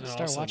through and you And all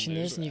start of a sudden watching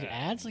there's this and you get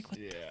ads. Like, what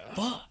the Yeah.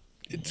 fuck?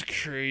 It's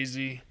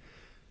crazy.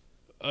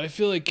 I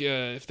feel like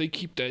if they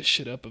keep that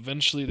shit up,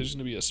 eventually there's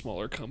gonna be a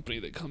smaller company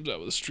that comes out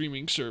with a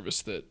streaming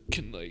service that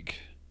can like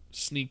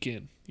sneak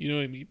in. You know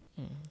what I mean?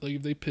 Like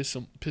if they piss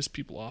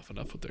people off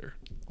enough with their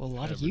Well, a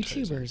lot of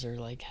advertising. YouTubers are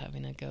like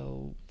having to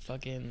go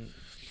fucking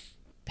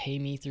pay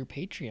me through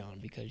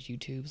Patreon because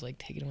YouTube's like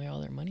taking away all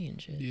their money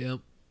and shit. Yep.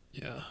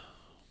 Yeah.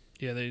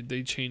 Yeah,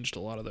 they changed a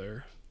lot of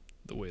the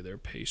way their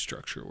pay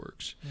structure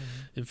works.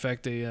 In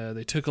fact,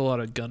 they took a lot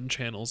of gun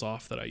channels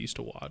off that I used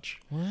to watch.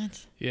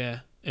 What? Yeah.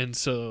 And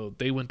so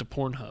they went to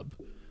Pornhub.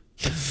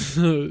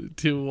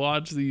 To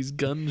watch these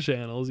gun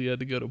channels, you had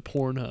to go to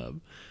Pornhub.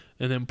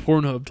 And then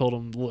Pornhub told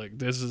them, look,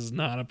 this is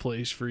not a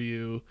place for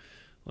you.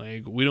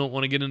 Like, we don't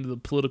want to get into the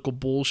political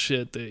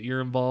bullshit that you're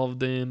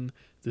involved in.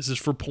 This is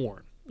for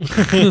porn.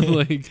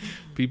 Like,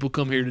 people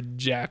come here to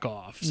jack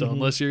off. So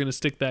unless you're going to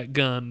stick that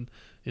gun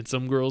in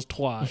some girl's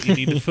twat, you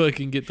need to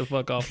fucking get the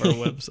fuck off our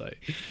website.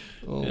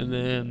 Oh, And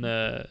then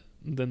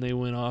they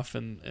went off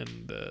and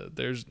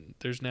there's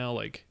now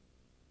like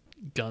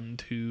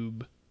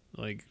GunTube,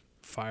 like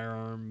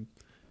firearm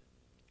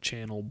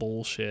channel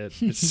bullshit.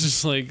 It's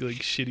just like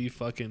shitty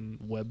fucking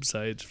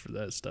websites for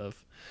that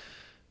stuff.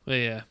 But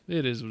yeah,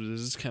 it is what it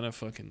is. It's kind of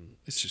fucking,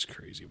 it's just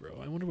crazy,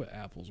 bro. I wonder what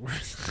Apple's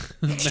worth.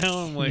 Now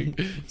I'm like,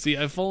 see,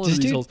 I fall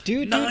into these holes.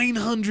 Dude.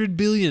 900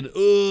 billion.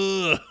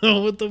 Ugh,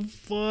 what the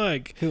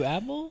fuck? Who,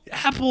 Apple?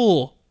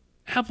 Apple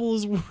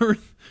is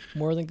worth,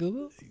 More than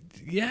Google?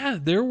 yeah,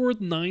 they're worth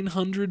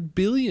 900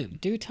 billion.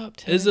 Do top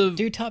 10.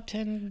 Do top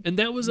 10 And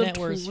that was up net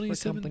worths for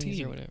 2017.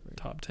 companies or whatever.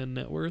 Top 10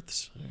 net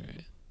worths. All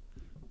right.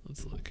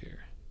 Let's look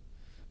here.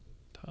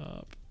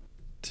 Top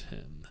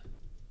 10.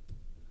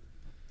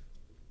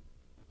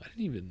 I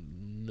didn't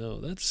even know.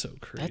 That's so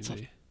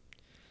crazy.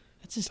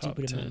 That's a Top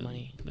stupid amount 10 of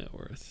money. net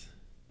worth.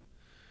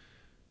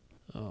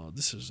 Oh,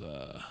 this is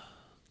let's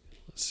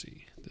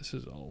see. This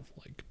is all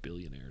like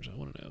billionaires. I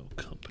want to know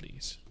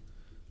companies.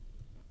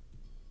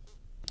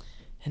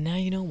 And now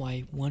you know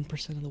why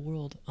 1% of the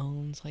world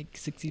owns like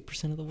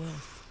 60% of the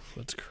wealth.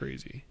 That's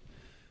crazy.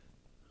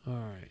 All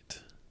right.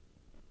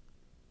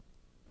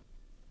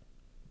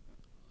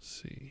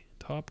 Let's see.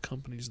 Top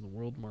companies in the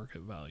world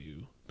market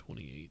value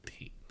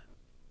 2018.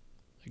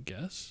 I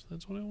guess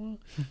that's what I want.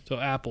 So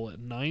Apple at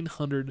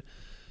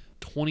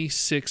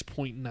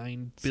 $926.9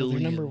 billion. So they're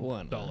number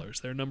one, huh? Dollars.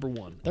 They're number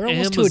one. They're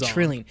almost Amazon. to a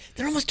trillion.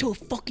 They're almost to a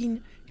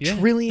fucking Yeah,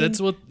 trillion.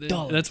 That's what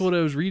dollars. I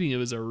was reading. It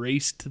was a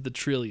race to the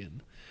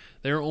trillion.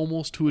 They're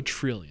almost to a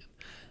trillion.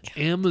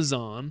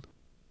 Amazon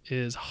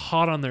is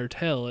hot on their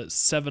tail at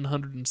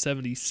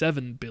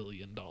 $777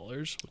 billion.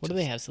 What do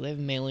they have? So they have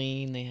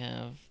mailing. They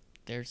have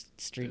their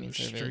streaming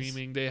service.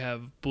 Streaming. They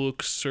have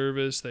book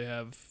service. They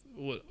have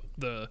what's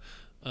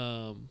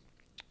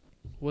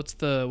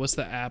the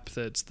app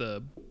that's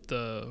the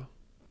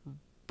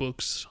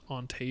books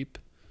on tape?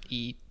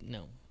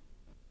 No.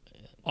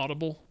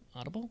 Audible.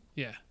 Audible?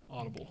 Yeah,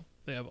 Audible.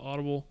 They have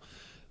Audible.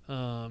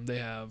 They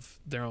have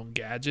their own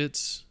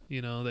gadgets.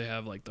 You know, they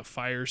have like the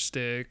Fire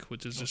Stick,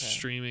 which is just Okay.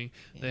 streaming.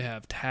 Yeah. They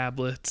have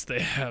tablets. They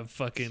have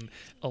fucking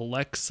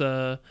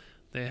Alexa.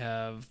 They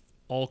have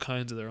all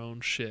kinds of their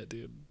own shit,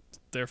 dude.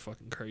 They're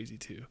fucking crazy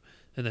too.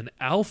 And then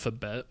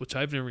Alphabet, which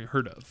I've never even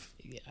heard of.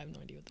 Yeah, I have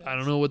no idea what that I is.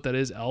 don't know what that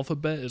is.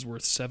 Alphabet is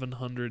worth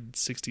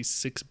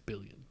 $766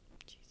 billion.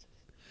 Jesus.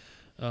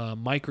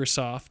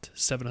 Microsoft,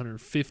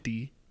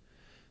 750.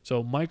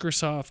 So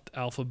Microsoft,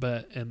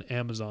 Alphabet, and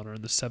Amazon are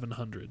in the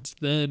 700s.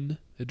 Then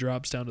it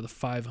drops down to the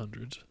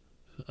 500s.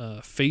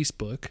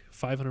 Facebook,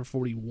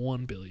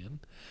 541 billion.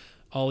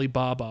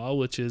 Alibaba,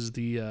 which is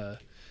the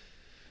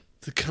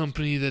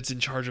company that's in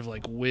charge of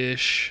like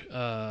Wish,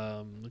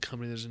 the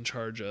company that's in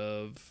charge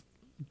of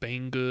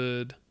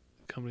Banggood, the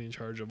company in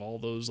charge of all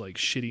those like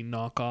shitty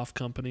knockoff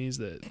companies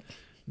that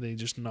they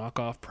just knock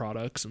off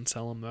products and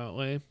sell them that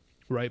way.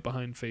 Right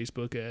behind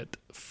Facebook at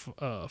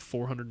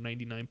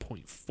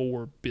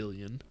 499.4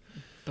 billion.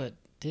 But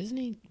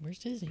Disney, where's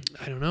Disney?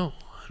 I don't know.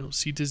 I don't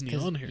see Disney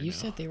 'Cause on here you now.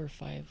 said they were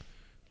 5.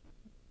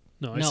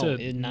 No, I No, said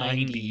 90.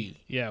 90.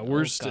 Yeah,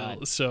 we're Oh, still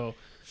God. so.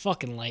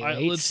 Fucking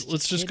lightweights.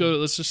 Let's just go.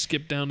 Let's just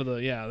skip down to the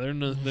they're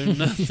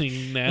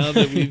nothing now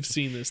that we've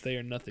seen this. They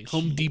are nothing.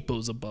 Home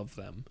Depot's above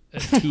them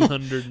at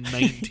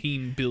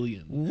 219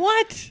 billion.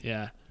 What?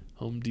 Yeah,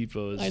 Home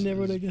Depot is. I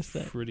never would is have guessed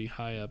that. Pretty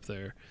high up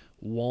there.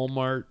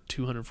 Walmart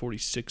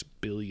 246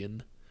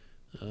 billion.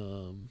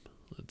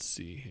 Let's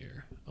see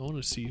here. I want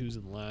to see who's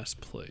in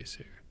last place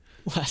here.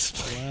 Last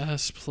place.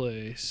 Last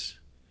place.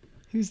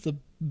 Who's the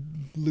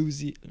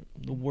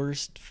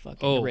worst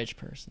fucking rich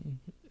person?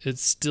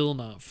 It's still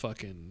not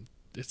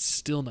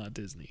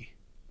Disney.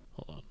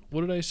 Hold on.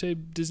 What did I say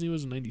Disney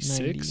was?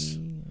 96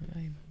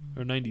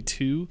 or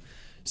 92?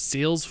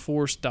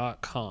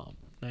 Salesforce.com,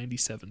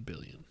 97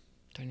 billion.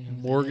 Don't even know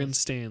what that Morgan is.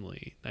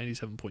 Stanley,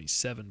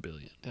 97.7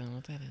 billion. Don't know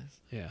what that is.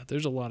 Yeah,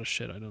 there's a lot of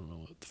shit I don't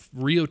know.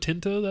 Rio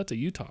Tinto, that's a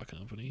Utah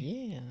company.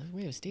 Yeah,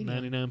 we have a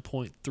stadium.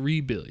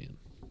 99.3 billion.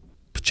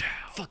 Pachow.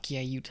 Fuck yeah,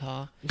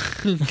 Utah.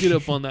 Get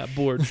up on that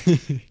board.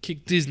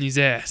 Kick Disney's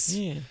ass.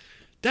 Yeah.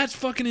 That's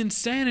fucking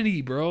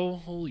insanity, bro.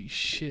 Holy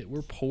shit,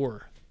 we're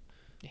poor.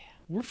 Yeah.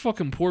 We're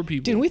fucking poor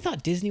people. Dude, we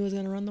thought Disney was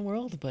gonna run the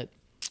world, but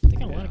they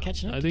got a lot of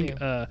catching up I to think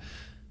do.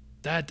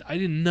 that I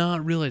did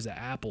not realize that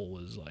Apple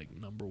was like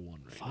number one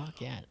right now. Fuck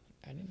yeah,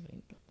 I didn't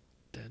think.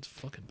 That's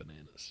fucking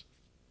bananas.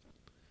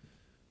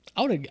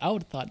 I would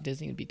have thought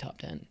Disney would be top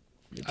 10.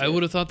 I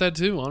would have thought that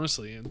too,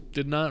 honestly, and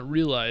did not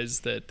realize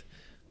that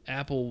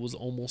Apple was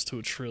almost to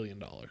 $1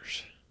 trillion.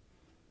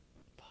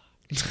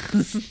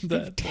 That's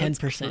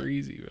 10%.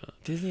 crazy, bro.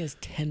 Disney has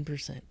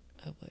 10%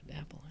 of what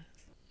Apple has.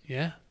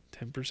 Yeah,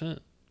 10%.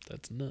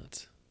 That's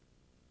nuts.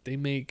 They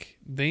make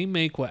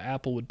what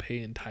Apple would pay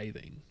in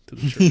tithing to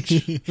the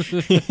church.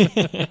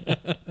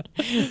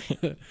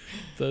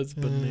 That's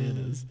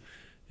bananas.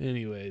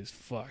 Anyways,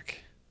 fuck.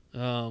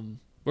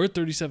 We're at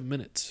 37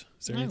 minutes.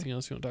 Is there No. anything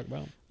else you want to talk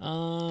about?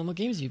 What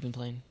games have you been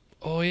playing?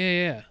 Oh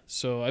yeah.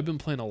 So I've been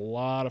playing a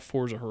lot of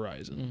Forza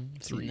Horizon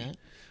Seen 3 that.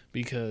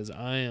 because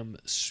I am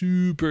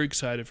super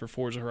excited for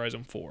Forza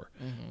Horizon 4.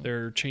 Mhm.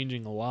 They're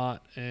changing a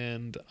lot,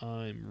 and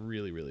I'm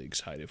really, really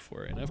excited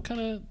for it. And I've kind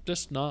of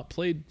just not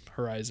played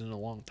Horizon in a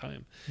long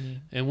time. Yeah.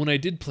 And when I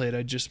did play it,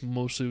 I just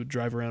mostly would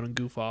drive around and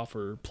goof off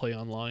or play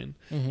online.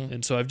 Mhm.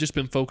 And so I've just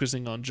been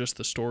focusing on just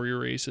the story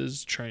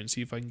races, try and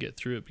see if I can get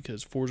through it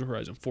because Forza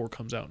Horizon 4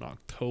 comes out in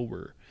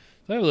October.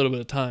 So I have a little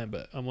bit of time,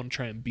 but I want to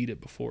try and beat it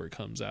before it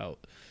comes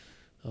out.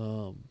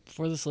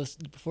 Before this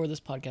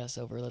podcast is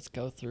over, let's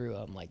go through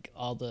like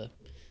all the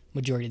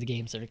majority of the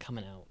games that are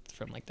coming out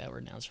from like that were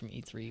announced from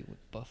E3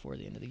 before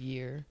the end of the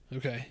year.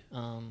 Okay.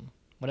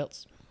 What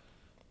else?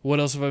 What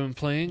else have I been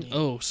playing? Yeah.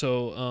 Oh,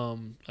 so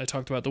I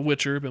talked about The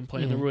Witcher. Been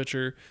playing Mhm. The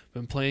Witcher.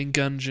 Been playing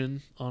Gungeon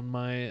on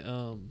my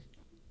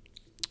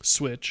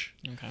Switch.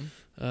 Okay.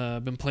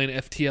 Been playing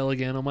FTL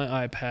again on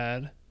my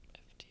iPad.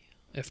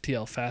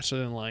 FTL, Faster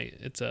Than Light.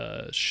 It's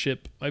a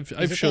ship. I've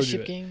it showed that you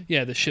ship it. game?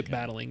 Yeah, the ship Okay.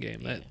 battling game.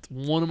 Yeah. That's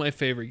one of my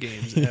favorite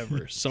games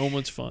ever. So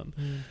much fun.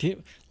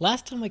 Dude,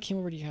 last time I came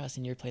over to your house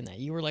and you were playing that,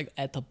 you were like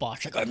at the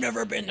box, like I've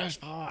never been this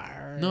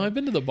far. No, I've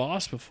been to the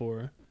boss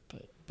before,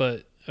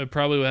 but I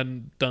probably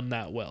hadn't done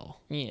that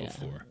well Yeah.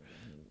 before.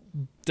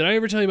 Did I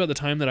ever tell you about the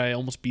time that I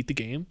almost beat the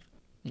game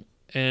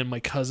and my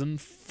cousin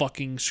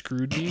fucking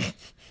screwed me?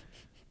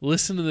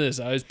 Listen to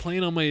this. I was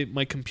playing on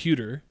my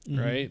computer,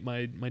 right?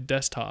 My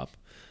desktop,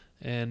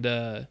 and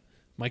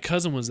my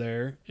cousin was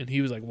there and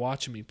he was like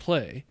watching me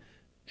play,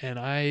 and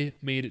I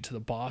made it to the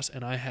boss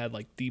and I had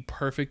like the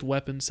perfect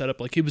weapon set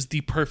up. Like it was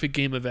the perfect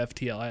game of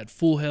FTL. I had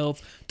full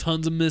health,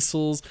 tons of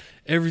missiles,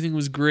 everything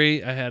was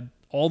great. I had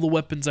all the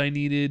weapons I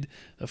needed,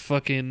 a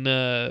fucking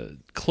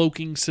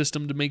cloaking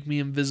system to make me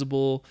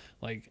invisible,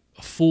 like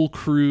a full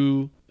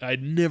crew.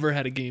 I'd never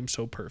had a game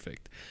so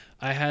perfect.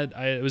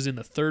 I was in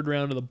the third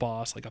round of the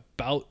boss, like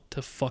about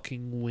to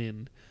fucking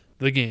win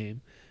the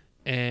game,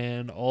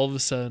 and all of a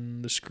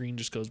sudden the screen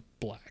just goes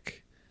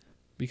black.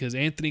 Because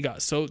Anthony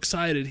got so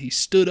excited, he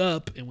stood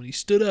up, and when he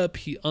stood up,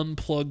 he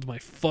unplugged my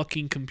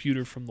fucking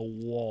computer from the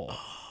wall.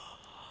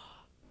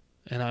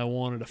 and I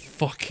wanted to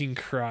fucking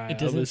cry. It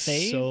doesn't I was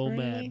save so or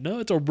mad. anything? No,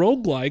 it's a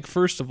roguelike,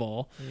 first of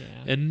all.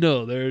 Yeah. And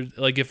no, there's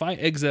like if I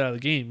exit out of the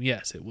game,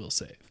 yes, it will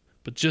save.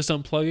 But just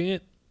unplugging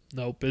it,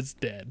 nope, it's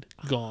dead.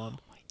 Gone.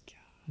 Oh my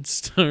god.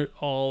 Start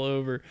all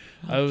over.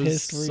 How I was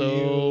pissed were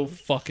so you?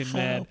 fucking How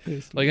mad.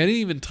 pissed Like were I you?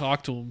 didn't even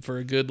talk to him for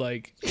a good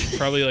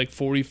probably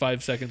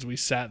 45 seconds. We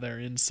sat there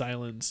in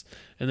silence,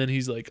 and then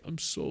he's like, "I'm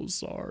so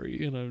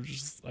sorry," and I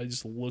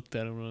just looked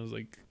at him and I was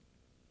like,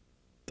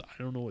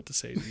 "I don't know what to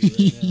say to you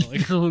right now.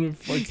 Like I want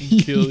to fucking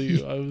kill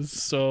you." I was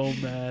so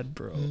mad,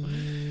 bro.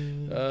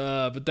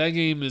 But that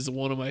game is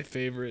one of my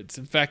favorites.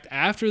 In fact,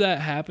 after that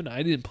happened,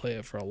 I didn't play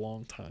it for a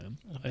long time.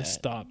 I bet.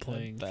 stopped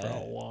playing for a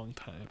bet. long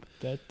time.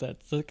 That's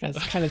the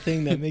kind of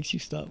thing that makes you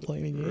stop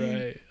playing a game.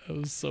 Right. I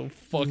was so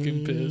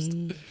fucking pissed.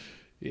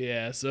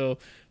 Yeah, so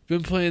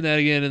been playing that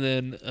again, and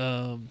then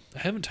I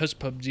haven't touched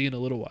PUBG in a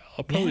little while.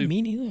 I'll probably Yeah,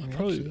 me neither.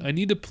 probably I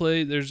need to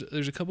play. There's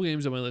a couple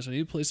games on my list. I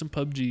need to play some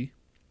PUBG,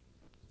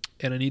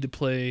 and I need to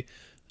play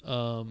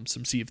some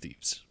Sea of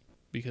Thieves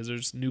because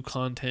there's new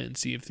content in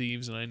Sea of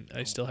Thieves, and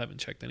I still haven't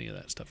checked any of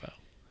that stuff out.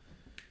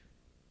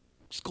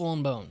 Skull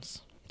and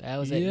Bones. That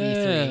was at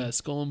Yeah, E3.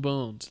 Skull and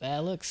Bones.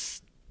 That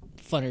looks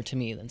funner to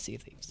me than Sea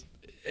of Thieves.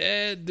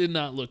 It did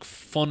not look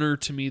funner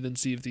to me than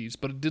Sea of Thieves,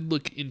 but it did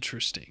look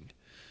interesting.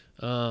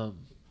 It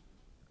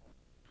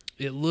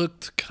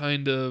looked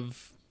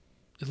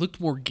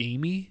more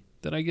gamey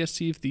than I guess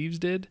Sea of Thieves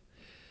did,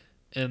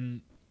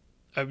 and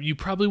you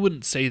probably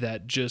wouldn't say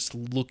that just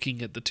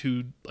looking at the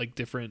two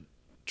different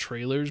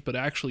trailers, but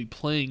actually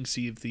playing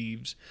Sea of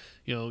Thieves,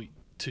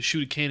 to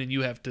shoot a cannon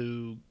you have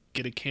to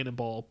get a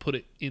cannonball, put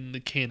it in the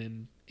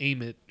cannon,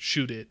 aim it,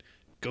 shoot it,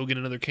 go get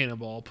another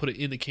cannonball, put it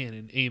in the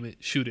cannon, aim it,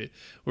 shoot it.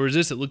 Whereas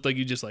this, it looked like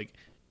you just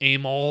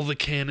aim all the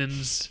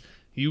cannons,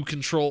 you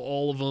control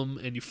all of them,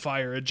 and you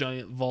fire a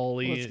giant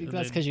volley. Well,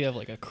 that's because you have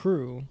a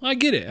crew. I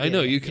get it. I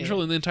know you Yeah.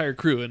 control the entire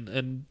crew,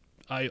 and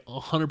I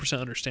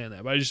 100% understand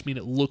that. But I just mean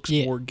it looks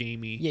more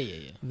gamey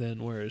Yeah.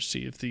 than whereas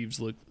Sea of Thieves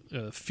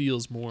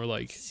feels more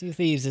like Sea of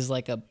Thieves is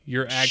like a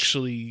you're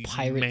actually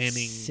pirate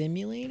manning.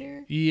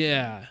 simulator.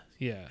 Yeah,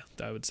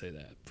 I would say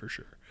that for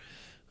sure.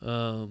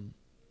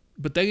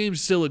 But that game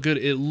still look good.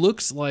 It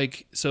looks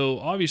like, so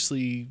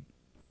obviously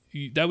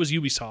that was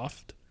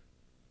Ubisoft,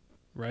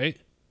 right?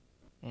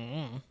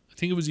 Mm. I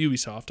think it was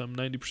Ubisoft. I'm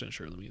 90%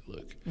 sure. Let me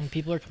look. And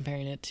people are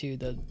comparing it to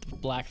the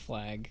Black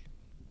Flag,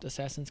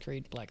 Assassin's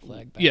Creed Black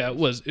Flag. Yeah, it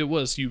was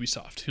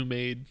Ubisoft who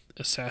made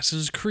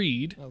Assassin's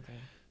Creed. Okay.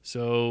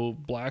 So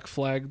Black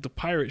Flag, the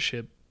pirate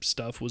ship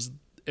stuff, was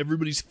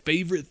everybody's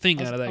favorite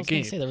thing out of I that was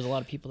game. Gonna say there was a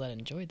lot of people that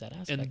enjoyed that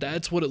aspect. And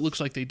that's what it looks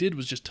like they did,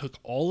 was just took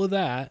all of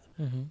that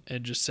Mm-hmm.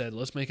 and just said,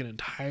 let's make an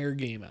entire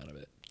game out of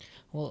it.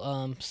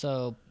 Well,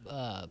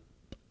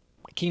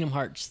 Kingdom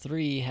Hearts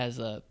 3 has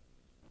a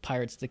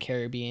Pirates of the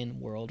Caribbean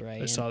world,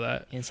 right? I saw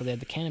that. And so they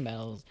have the cannon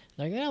battles.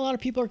 Like, a lot of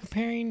people are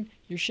comparing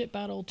your ship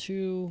battle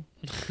to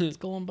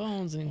Skull and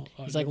Bones, and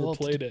I've he's like, never "Well,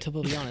 played it." to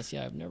be honest,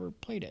 yeah, I've never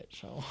played it."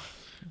 So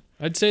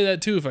I'd say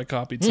that too if I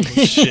copied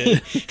someone's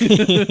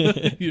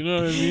shit. You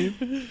know what I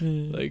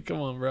mean? Like,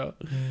 come on, bro.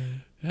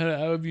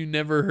 How have you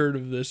never heard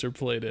of this or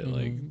played it?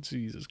 Like,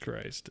 Jesus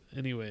Christ.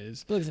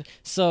 Anyways.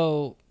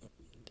 so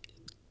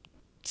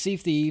Sea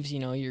of Thieves,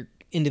 you're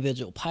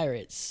individual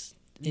pirates.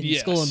 In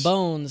Yes. Skull and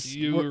Bones,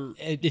 You're-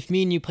 if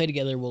me and you play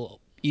together, we'll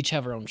each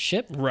have our own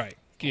ship. Right.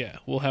 Yeah,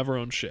 we'll have our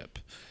own ship.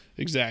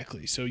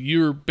 Exactly. So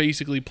you're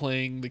basically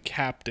playing the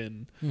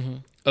captain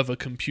of a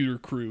computer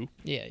crew,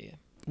 Yeah.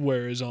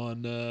 whereas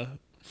on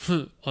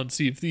on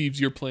Sea of Thieves,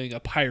 you're playing a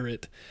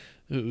pirate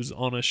who's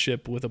on a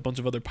ship with a bunch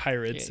of other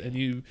pirates, Yeah. and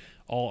you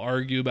all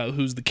argue about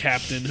who's the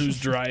captain, who's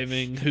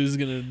driving, who's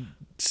gonna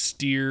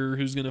steer,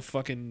 who's gonna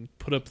fucking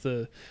put up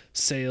the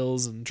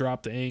sails and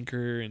drop the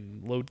anchor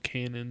and load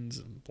cannons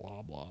and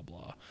blah blah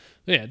blah.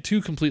 Yeah,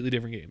 two completely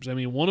different games. I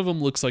mean, one of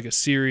them looks like a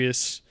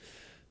serious,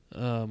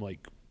 I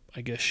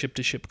guess ship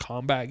to ship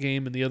combat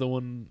game, and the other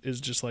one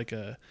is just like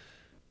a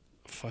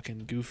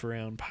fucking goof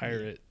around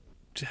pirate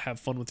to have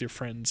fun with your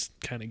friends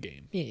kind of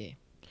game, Yeah.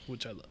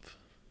 which I love.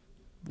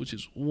 Which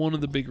is one of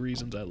the big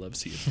reasons I love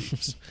Sea of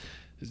Thieves.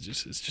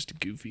 It's just a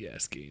goofy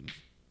ass game.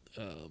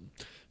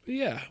 But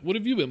yeah, what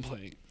have you been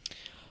playing?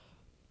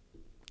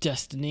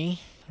 Destiny.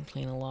 I'm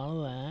playing a lot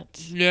of that.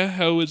 Yeah,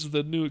 how is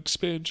the new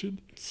expansion?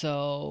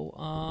 So,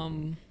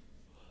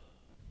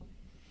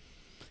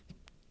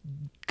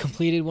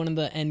 completed one of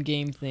the end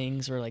game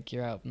things where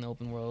you're out in the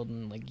open world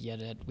and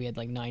we had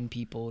 9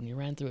 people and you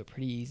ran through it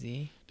pretty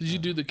easy. Did you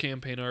do the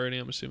campaign already,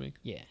 I'm assuming?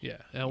 Yeah. Yeah.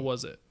 How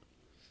was it?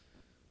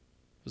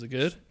 Was it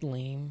good?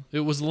 Lame.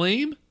 It was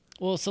lame?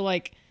 Well, so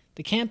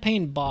the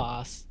campaign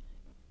boss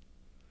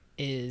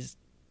is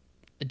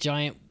a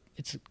giant.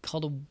 It's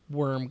called a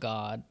worm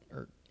god,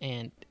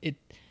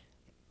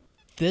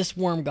 this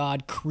worm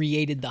god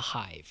created the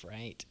hive,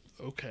 right?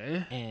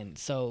 Okay. And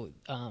so,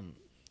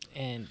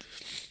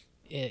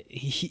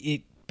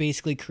 it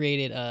basically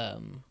created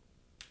the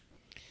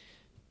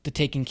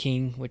Taken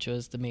King, which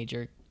was the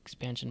major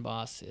expansion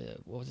boss.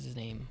 What was his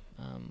name?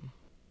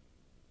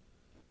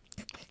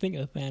 thinking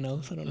of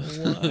Thanos. I don't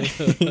know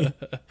why.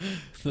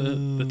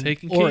 the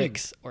Taken King.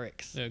 Oryx.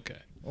 Okay.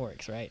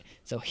 Oryx, right?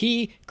 So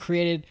he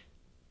created.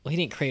 Well, he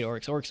didn't create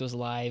Oryx. Oryx was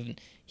alive,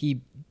 and he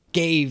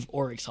gave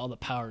Oryx all the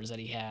powers that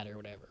he had, or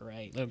whatever,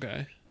 right?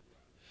 Okay.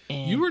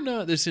 And You were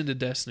not this into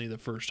Destiny the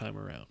first time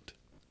around.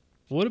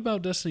 What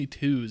about Destiny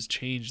 2 has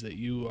changed that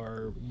you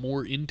are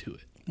more into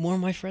it? more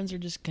of my friends are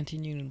just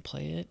continuing to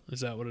play it.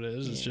 Is that what it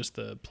is? It's Yeah. just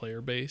the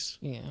player base?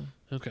 Yeah.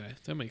 Okay,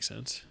 that makes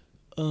sense.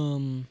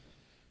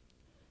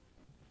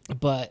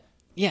 But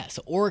yeah,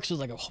 so Oryx was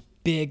like a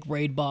big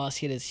raid boss.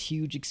 He had this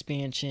huge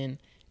expansion,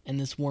 and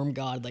this worm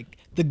god, like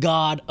the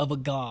god of a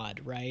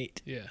god, right?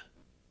 Yeah.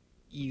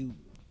 You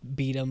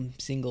beat him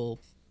single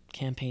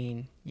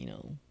campaign,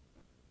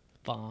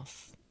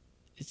 boss.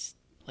 It's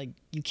like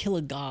you kill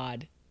a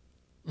god,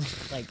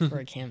 like for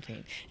a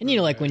campaign. And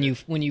like when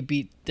you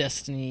beat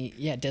Destiny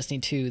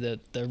 2, the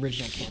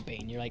original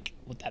campaign, you're like,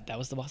 well, that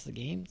was the boss of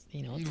the game.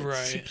 It's like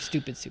Right.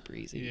 super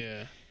easy.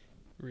 Yeah.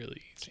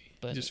 Really easy.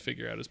 But- you just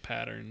figure out his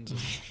patterns. And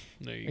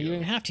there Or you you go. don't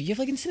even have to. You have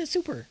like Infinite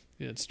Super.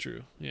 Yeah, it's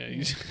true. Yeah,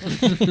 you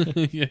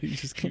yeah, you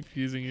just keep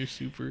using your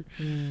super.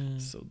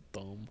 So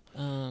dumb.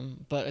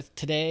 But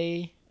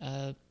today,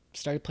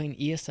 started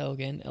playing ESO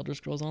again, Elder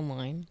Scrolls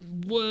Online,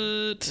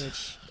 What?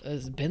 which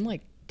has been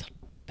like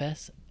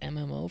best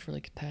MMO for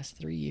like the past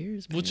 3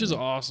 years. Which is man.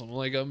 awesome.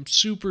 Like, I'm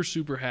super,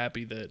 super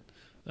happy that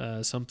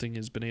something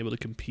has been able to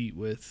compete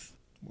with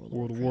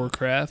World of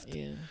Warcraft,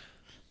 Yeah.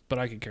 but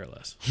I could care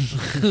less.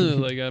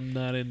 Like, I'm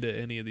not into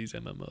any of these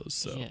MMOs,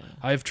 so Yeah.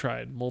 I've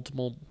tried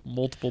multiple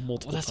Well, that's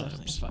what I'm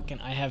times. saying. Fucking,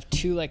 I have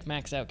 2 like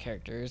maxed out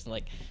characters,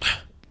 like,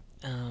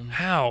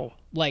 How?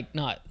 like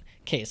not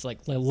okay, it's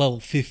like level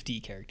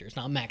 50 characters,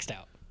 not maxed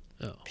out.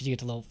 Oh. Because you get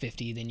to level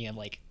 50, then you have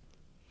like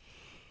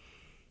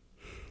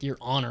your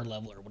honor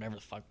level or whatever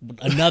the fuck,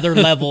 another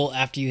level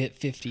after you hit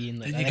 50,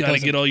 and You gotta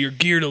get all your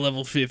gear to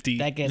level 50.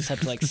 that gets up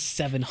to like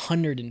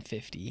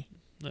 750.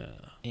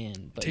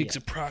 And but Takes yeah.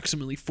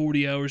 approximately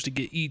 40 hours to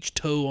get each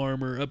toe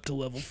armor up to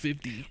level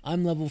 50.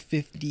 I'm level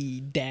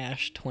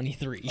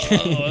 50-23.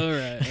 Oh, all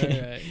right.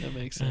 That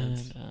makes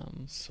sense.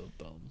 And, So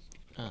dumb.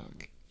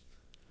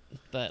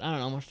 but I don't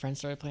know. My friends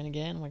started playing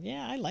again. I'm like,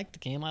 yeah, I like the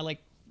game. I like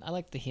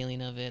the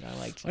healing of it.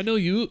 I know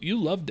you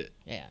loved it,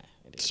 Yeah.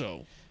 It is.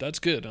 so that's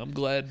good. I'm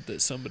glad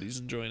that somebody's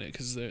enjoying it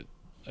because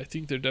I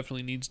think there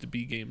definitely needs to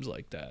be games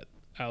like that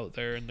out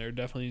there, and there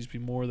definitely needs to be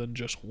more than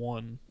just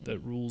one that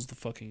rules the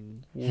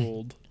fucking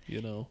world.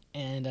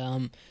 And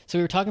so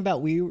we were talking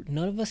about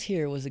none of us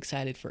here was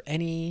excited for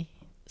any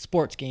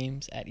sports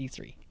games at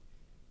E3,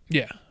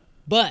 Yeah,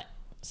 but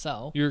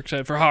so you're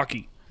excited for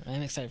hockey.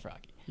 I'm excited for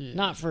hockey. Yeah.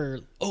 Not for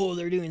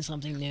they're doing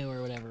something new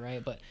or whatever,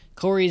 right? But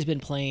Corey's been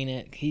playing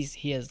it.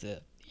 He has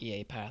the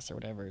EA pass or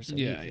whatever, so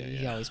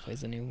he always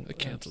plays the new. I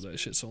canceled that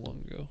shit so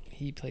long ago.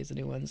 He plays the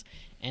new ones,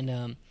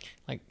 and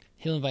like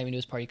he'll invite me to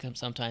his party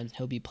sometimes.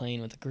 He'll be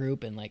playing with a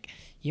group, and like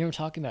you know what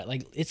I'm talking about.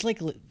 Like it's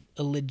like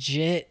a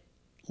legit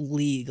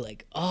league.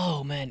 Like,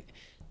 oh man,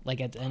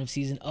 like at the end of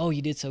season,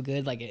 you did so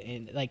good. Like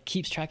it like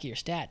keeps track of your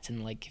stats,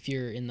 and like if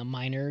you're in the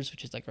minors,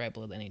 which is like right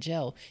below the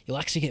NHL, you'll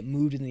actually get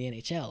moved into the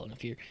NHL. And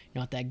if you're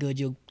not that good,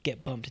 you'll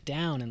get bumped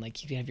down, and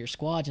like you can have your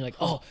squads. And you're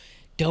like,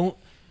 don't.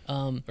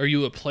 Are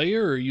you a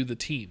player or are you the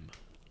team?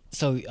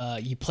 So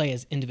you play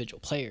as individual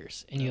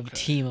players, and you have a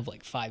Okay. team of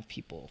like 5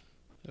 people.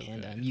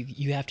 And Okay.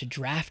 you have to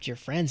draft your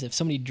friends. If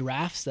somebody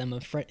drafts them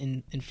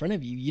in front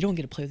of you, you don't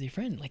get to play with your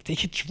friend. Like they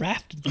get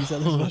drafted these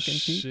other fucking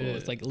people. shit.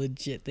 It's like a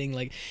legit thing.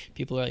 Like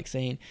people are like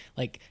saying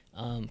like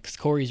because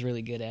Corey's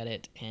really good at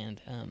it,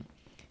 and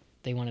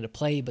they wanted to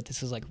play, but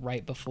this was like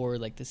right before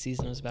like the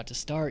season was about to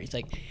start. He's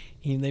like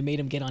they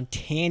made him get on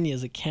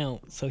Tanya's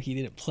account, so he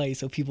didn't play,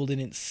 so people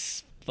didn't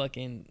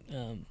fucking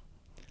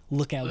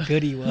look how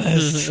good he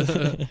was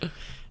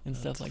and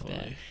stuff like that.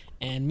 funny.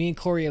 And me and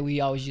Corey,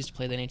 we always used to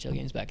play the NHL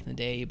games back in the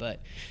day, but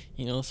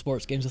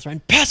sports games with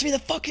friend, pass me the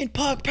fucking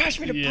puck, pass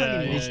me the puck,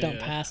 and we just don't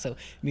pass. So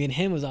me and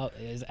him was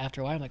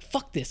after a while, I'm like,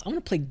 fuck this, I'm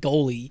gonna play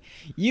goalie.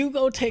 You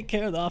go take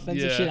care of the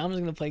offensive Yeah. shit. I'm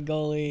just gonna play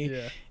goalie.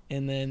 Yeah.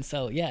 And then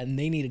and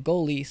they need a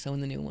goalie. So when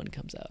the new one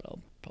comes out, I'll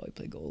probably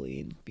play goalie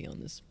and be on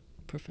this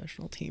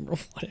professional team or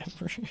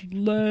whatever.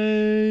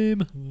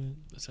 Lame.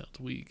 That sounds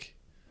weak.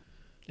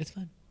 It's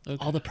fun.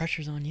 Okay. All the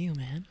pressure's on you,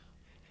 man.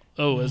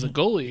 Oh, as a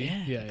goalie?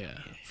 Yeah. Yeah,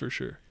 for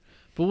sure.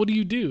 But what do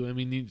you do? I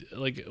mean,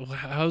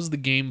 how's the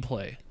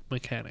gameplay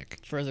mechanic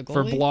For as a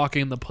for goalie,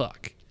 blocking the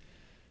puck?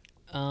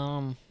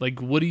 um, Like,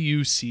 what do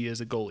you see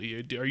as a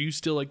goalie? Are you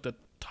still like the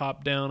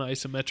top-down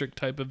isometric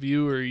type of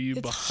view, or are you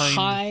it's behind?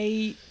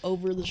 high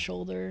over the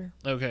shoulder.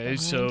 Okay, behind.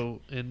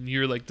 so and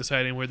you're like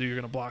deciding whether you're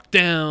gonna block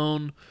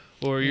down,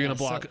 or you're Yeah, gonna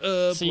block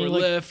so up, you're or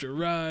like- left, or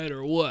right,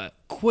 or what?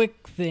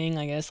 Quick thing,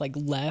 I guess, like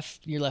your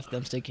left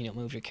thumbstick, you don't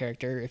move your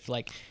character.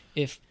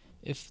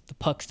 If the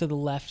puck's to the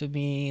left of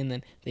me and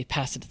then they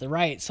pass it to the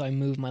right, so I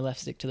move my left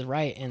stick to the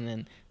right, and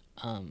then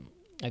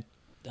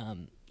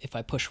if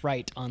I push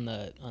right on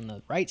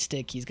the right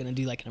stick, he's gonna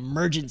do like an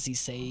emergency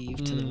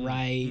save to the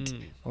right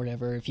or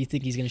whatever. If you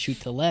think he's gonna shoot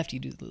to the left, you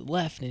do to the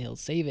left and he'll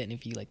save it. And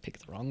if you like pick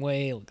the wrong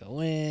way, it'll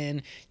go in.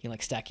 You can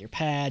like stack your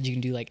pads. You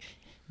can do like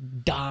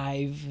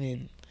dive,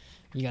 and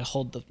you gotta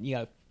hold the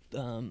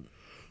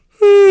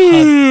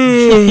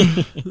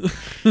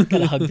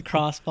gotta hug the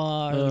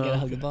crossbar, you gotta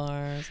hug the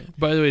bars.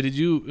 By the way,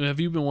 have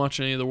you been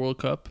watching any of the World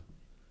Cup?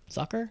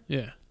 Soccer?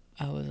 Yeah.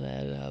 I was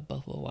at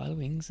Buffalo Wild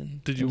Wings,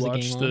 and did you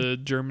watch the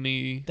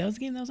Germany? That was the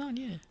game that was on.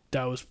 Yeah.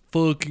 That was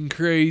fucking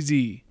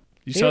crazy.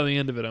 You saw the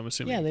end of it, I'm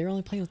assuming. Yeah, they were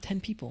only playing with 10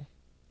 people.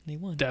 They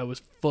won. That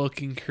was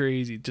fucking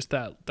crazy. Just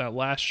that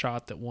last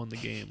shot that won the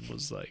game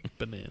was like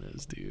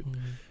bananas, dude. Mm-hmm.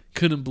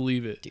 Couldn't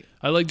believe it. Dude.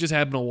 I like just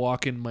happened to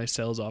walk in my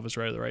sales office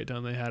right at the right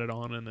time they had it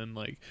on, and then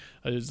like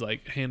I just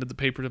like handed the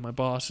paper to my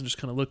boss and just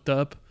kind of looked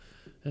up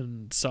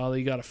and saw that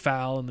he got a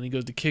foul, and then he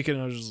goes to kick it,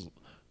 and I was just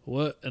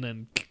what? And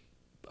then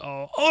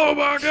oh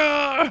my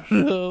god,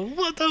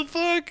 what the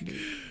fuck?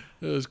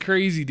 It was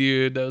crazy,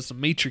 dude. That was some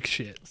Matrix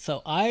shit.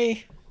 So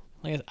I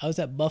was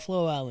at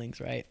Buffalo Wild Wings,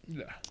 right?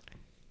 Yeah.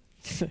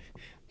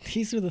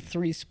 These are the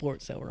 3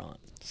 sports that were on: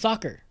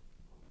 soccer,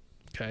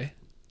 Okay.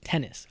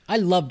 tennis. I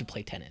love to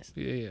play tennis,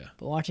 Yeah.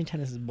 but watching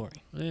tennis is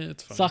boring. Yeah,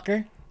 it's fine.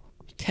 Soccer,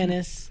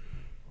 tennis,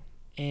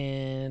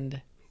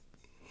 and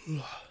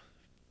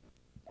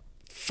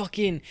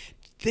fucking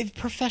they've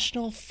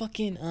professional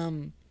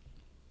fucking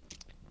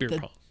Beer the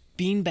pong.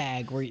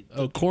 beanbag where you,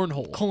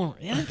 Cornhole. corn.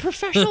 Yeah,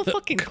 professional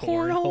fucking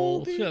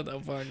cornhole, dude. Shut the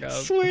fuck up.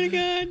 Swear to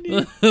God,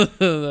 dude.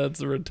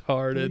 That's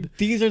retarded.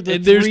 These are the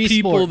And there's 3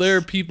 people. sports. There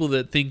are people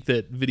that think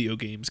that video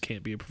games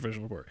can't be a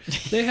professional sport.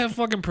 They have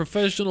fucking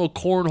professional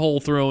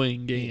cornhole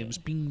throwing games,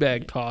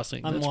 beanbag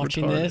tossing. I'm That's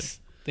watching retarded. this.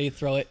 They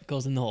throw it,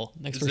 goes in the hole.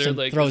 Next Is there person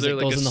like- throws is there it,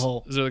 like goes a in the s-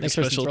 hole. is there like a Next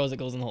person special throws it,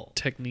 goes in the hole.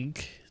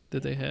 technique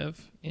that they have.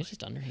 It's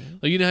just underhand.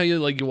 Like you know how you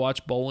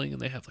watch bowling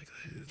and they have like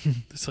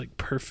this like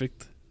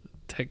perfect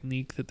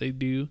technique that they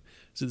do.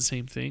 Is it the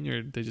same thing,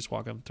 or they just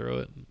walk up and throw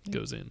it and it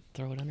goes in?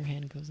 Throw it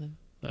underhand, it goes in.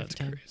 That's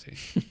Every time.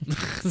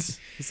 crazy.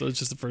 So it's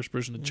just the first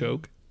person to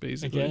choke, I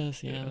basically.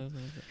 guess, yeah.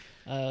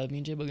 Me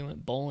and Jay Boogie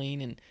went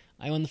bowling, and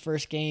I won the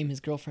first game. His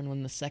girlfriend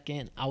won the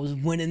second. I was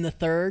winning the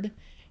third.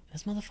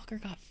 This motherfucker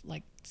got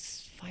like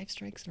 5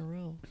 strikes in a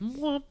row.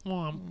 Womp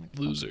womp.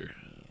 Loser.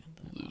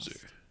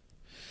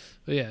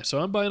 But yeah, so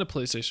I'm buying a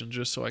PlayStation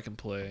just so I can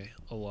play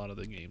a lot of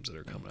the games that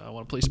are coming out. I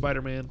want to play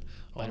Spider-Man.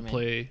 I want to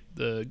play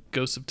the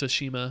Ghost of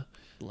Tsushima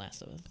The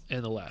Last of Us.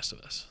 and The Last of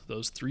Us.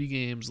 Those 3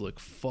 games look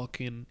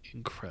fucking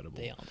incredible.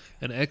 They all do.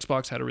 And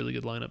Xbox had a really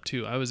good lineup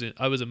too. I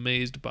was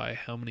amazed by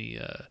how many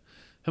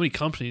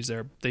companies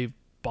they've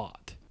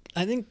bought.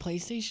 I think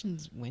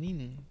PlayStation's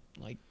winning.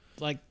 Like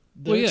the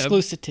Well, yeah.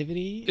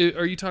 exclusivity.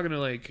 Are you talking to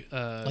like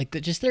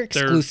Just their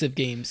exclusive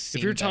games.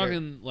 if you're seem better.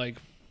 talking like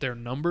their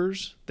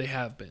numbers, they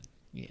have been.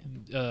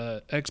 Yeah.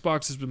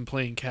 Xbox has been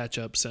playing catch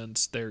up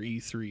since their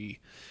E3,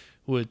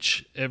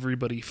 which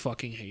everybody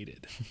fucking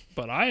hated.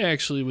 But I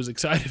actually was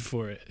excited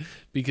for it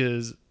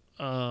because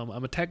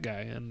I'm a tech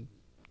guy, and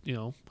you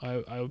know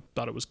I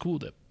thought it was cool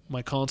that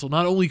my console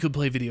not only could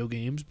play video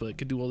games but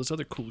could do all this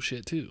other cool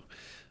shit too.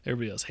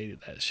 Everybody else hated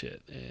that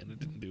shit, and it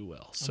didn't do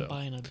well. So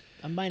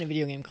I'm buying a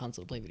video game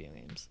console to play video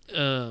games.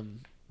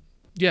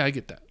 yeah, I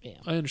get that. Yeah.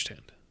 I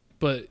understand,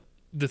 but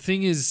the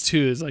thing is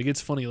too is like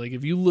it's funny, like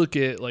if you look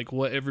at like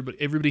what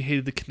everybody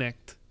hated the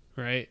Kinect,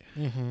 right?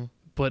 Mm-hmm.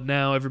 But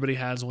now everybody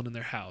has one in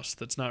their house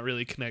that's not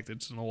really connected.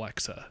 It's an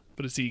Alexa,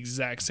 but it's the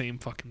exact same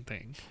fucking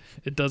thing.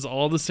 It does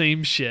all the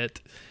same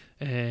shit,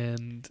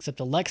 and Except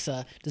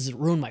Alexa doesn't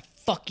ruin my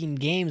fucking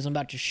games. I'm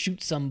about to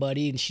shoot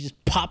somebody and she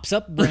just pops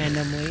up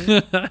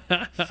randomly.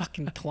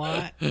 Fucking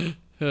twat.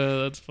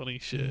 that's funny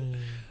shit.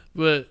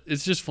 But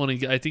it's just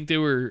funny. I think they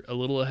were a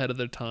little ahead of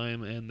their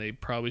time, and they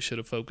probably should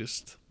have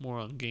focused more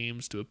on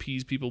games to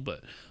appease people.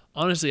 But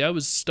honestly, I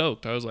was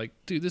stoked. I was like,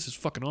 dude, this is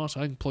fucking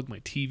awesome. I can plug my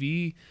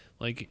TV,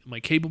 like my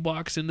cable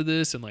box into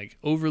this, and like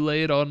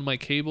overlay it on my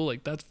cable.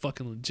 Like that's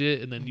fucking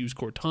legit. And then use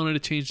Cortana to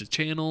change the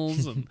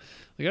channels. And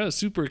like I was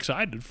super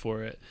excited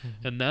for it.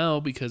 And now,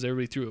 because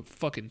everybody threw a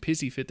fucking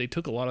pissy fit, they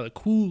took a lot of the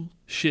cool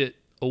shit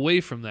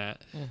away from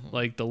that,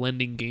 like the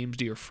lending games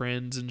to your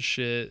friends and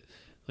shit.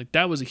 Like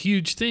that was a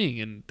huge thing,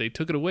 and they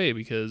took it away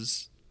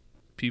because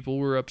people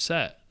were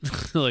upset.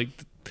 Like,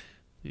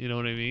 you know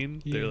what I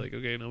mean? Yeah. They're like,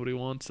 okay, nobody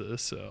wants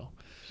this, so.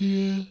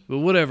 Yeah. But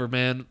whatever,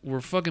 man.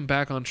 We're fucking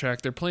back on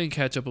track. They're playing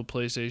catch up with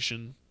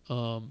PlayStation.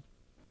 I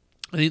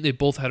think they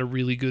both had a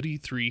really good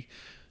E3.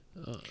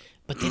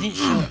 But they didn't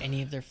show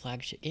any of their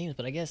flagship games.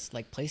 But I guess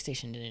like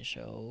PlayStation didn't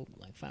show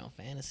like Final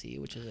Fantasy,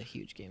 which is a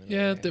huge game.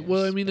 Yeah,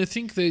 well, I mean, I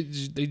think they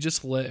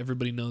just let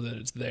everybody know that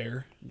it's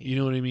there. You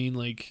know what I mean?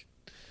 Like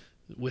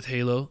with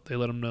Halo, they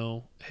let them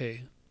know,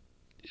 hey,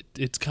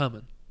 it's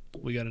coming.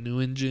 We got a new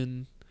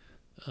engine.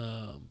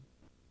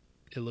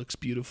 It looks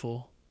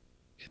beautiful.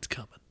 It's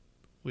coming.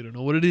 We don't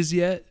know what it is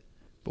yet,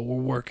 but we're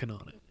working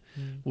on it.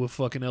 With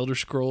fucking Elder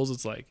Scrolls,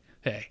 it's like,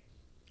 hey.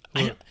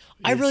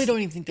 I really don't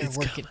even think they're it's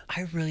working. coming.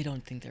 I really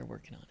don't think they're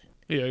working on it.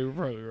 Yeah, you're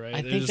probably right.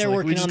 I think just they're like,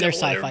 working we just on their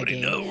gotta let sci-fi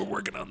everybody game. know we're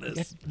working on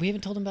this. We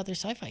haven't told them about their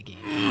sci-fi game.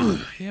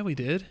 Yeah, we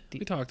did. We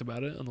talked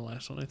about it on the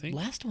last one, I think.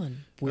 Last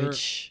one,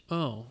 which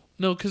Oh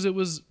no, because it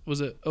was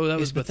it? Oh, that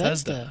was is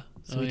Bethesda.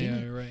 So Oh we yeah,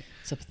 didn't. you're right.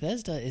 So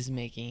Bethesda is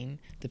making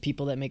the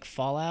people that make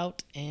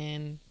Fallout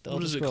and the What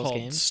Elder is it Scrolls called?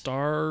 games.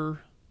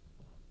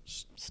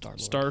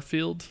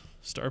 Starfield,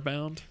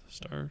 Starbound,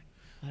 I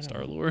don't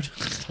Star know. Lord.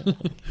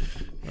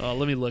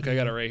 Let me look. I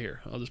got it right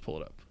here. I'll just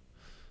pull it up.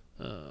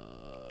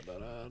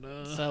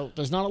 So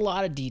there's not a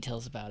lot of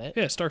details about it.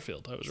 Yeah,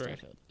 Starfield. I was right.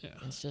 Starfield. Yeah,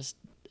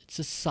 It's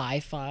a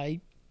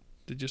sci-fi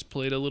they just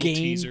played a little game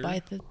teaser.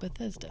 by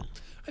Bethesda.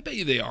 I bet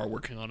you they are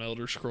working on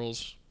Elder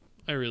Scrolls.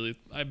 I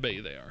bet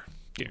you they are.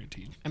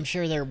 Guaranteed. I'm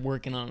sure they're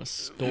working on a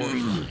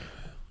storyline.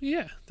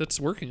 Yeah, that's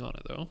working on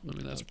it though. I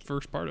mean, that's the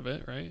first part of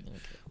it, right? Okay.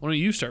 Why don't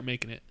you start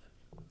making it?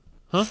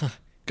 Huh?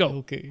 Go.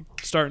 Okay.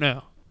 Start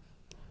now.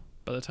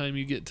 By the time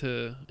you get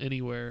to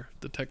anywhere,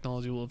 the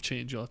technology will have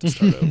changed. You'll have to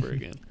start over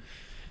again.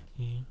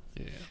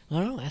 Yeah. I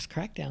don't know. Ask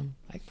Crackdown.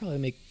 I could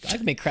make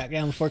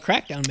Crackdown before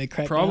Crackdown make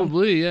Crackdown.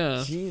 Probably,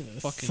 yeah.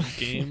 Jesus. Fucking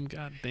game.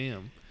 God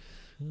damn.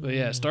 But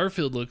yeah,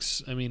 Starfield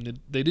looks, I mean,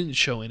 they didn't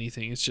show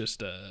anything. It's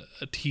just a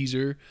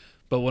teaser.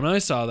 But when I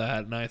saw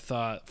that and I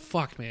thought,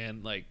 fuck,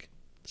 man, like,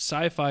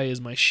 sci-fi is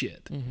my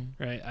shit,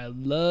 right? I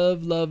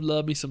love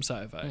me some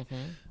sci-fi.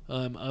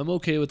 I'm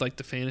okay with, like,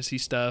 the fantasy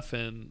stuff,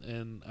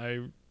 and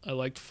I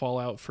liked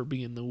Fallout for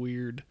being the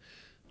weird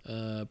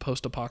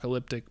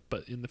post-apocalyptic,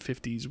 but in the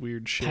 50s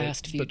weird shit.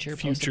 Past, future,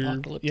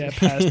 post-apocalyptic. Yeah,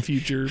 past,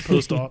 future,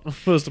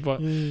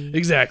 post-apocalyptic.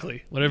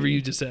 Exactly. Whatever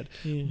you just said.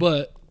 Yeah.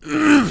 But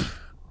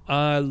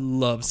I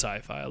love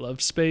sci-fi. I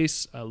love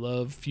space. I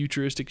love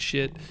futuristic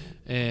shit.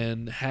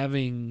 And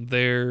having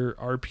their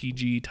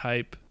RPG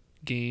type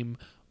game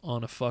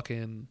on a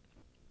fucking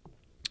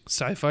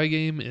sci-fi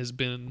game has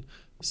been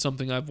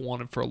something I've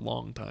wanted for a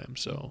long time.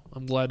 So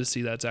I'm glad to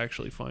see that's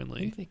actually I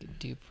finally. think they could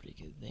do a pretty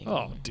good thing.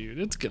 Oh, dude,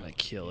 it's gonna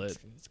kill it.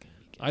 It's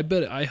gonna be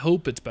good. I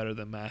hope it's better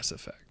than Mass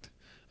Effect.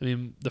 I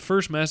mean, the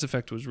first Mass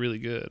Effect was really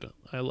good.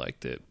 I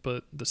liked it,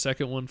 but the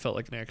second one felt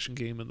like an action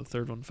game, and the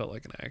third one felt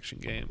like an action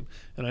game.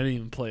 And I didn't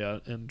even play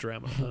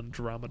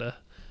Andromeda.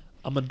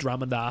 I'm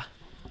Andromeda.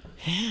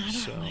 Yeah,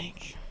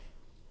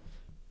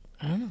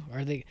 I don't know.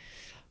 Are they?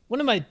 One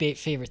of my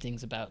favorite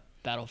things about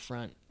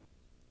Battlefront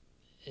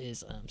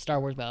is Star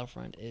Wars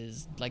Battlefront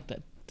is like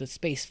the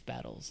space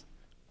battles.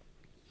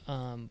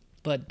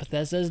 But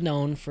Bethesda is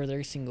known for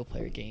their single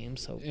player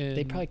games, so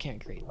they And- probably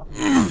can't create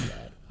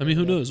that. I mean,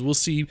 who knows? We'll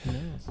see, Who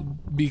knows?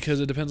 because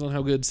it depends on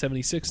how good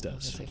 76 I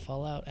does. say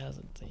Fallout as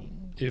a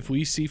thing. If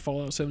we see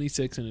Fallout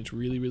 76 and it's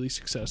really, really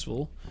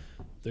successful,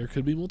 there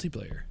could be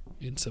multiplayer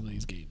in some of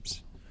these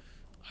games.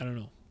 I don't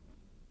know.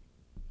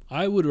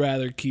 I would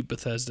rather keep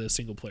Bethesda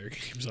single player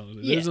games on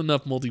it. There's Yeah.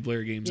 enough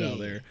multiplayer games out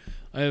Yeah. there.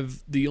 I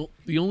have the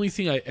only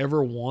thing I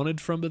ever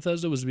wanted from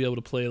Bethesda was to be able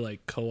to play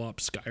like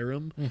co-op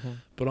Skyrim.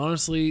 But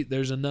honestly,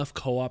 there's enough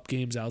co-op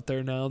games out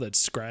there now that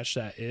scratch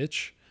that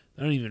itch.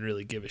 I don't even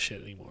really give a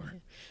shit anymore.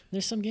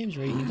 There's some games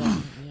where you go,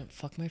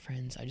 fuck my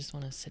friends. I just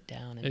want to sit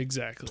down and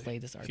Exactly. play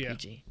this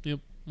RPG. Yep,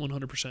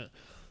 100%.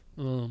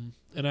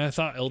 And I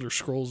thought Elder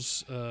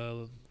Scrolls,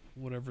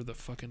 whatever the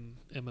fucking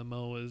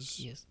MMO is,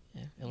 Yes.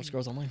 Yeah. Elder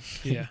Scrolls Online.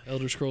 yeah,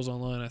 Elder Scrolls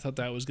Online. I thought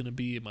that was going to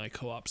be my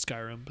co-op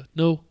Skyrim, but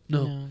no,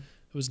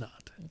 it was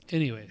not.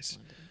 Anyways,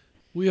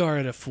 we are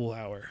at a full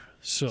hour,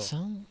 so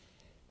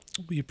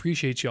we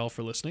appreciate y'all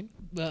for listening.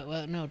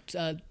 Well, no.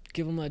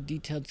 Give them a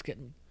detailed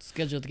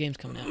schedule of the games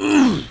coming out.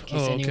 In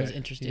case anyone's okay.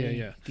 interested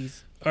Yeah. in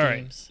these All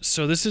right, games.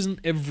 so this isn't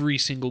every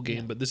single game,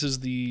 Yeah. but this is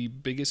the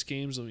biggest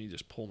games. Let me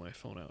just pull my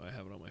phone out. I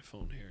have it on my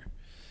phone here.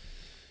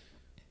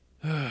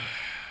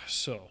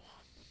 So,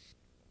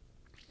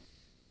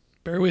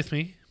 bear with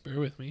me.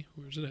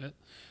 Where's it at?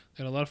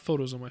 Got a lot of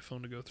photos on my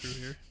phone to go through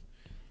here.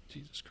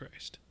 Jesus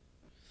Christ.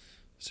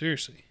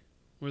 Seriously,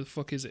 where the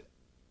fuck is it?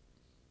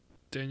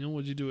 Daniel,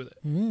 what'd you do with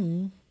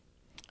it?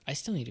 I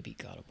still need to beat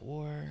God of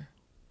War.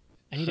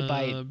 I need to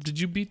buy Did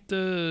you beat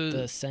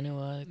the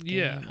Senua game.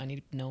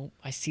 yeah.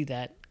 I see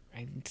that.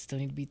 I still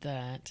need to beat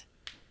that.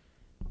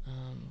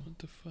 What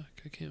the fuck?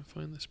 I can't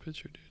find this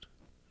picture, dude.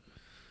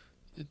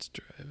 It's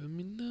driving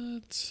me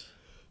nuts.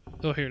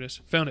 Oh, here it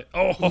is. Found it.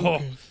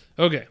 Oh,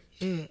 okay.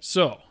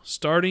 So,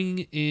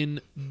 starting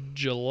in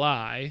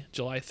July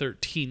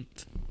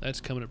 13th, that's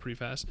coming up pretty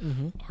fast.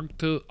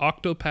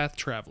 Octopath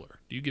Traveler.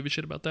 Do you give a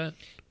shit about that?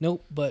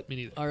 Nope, but Me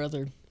neither. our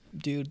other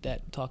dude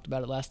that talked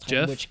about it last time,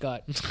 Jeff? which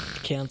got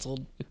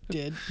canceled,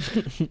 did.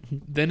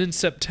 Then in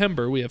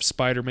September, we have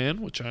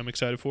Spider-Man, which I'm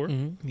excited for.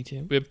 Me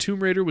too. We have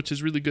Tomb Raider, which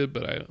is really good,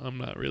 but I'm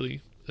not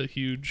really a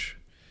huge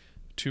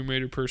Tomb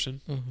Raider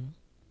person.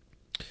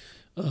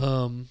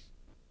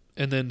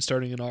 And then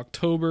starting in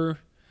October,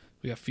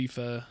 we got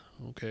FIFA.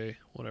 Okay,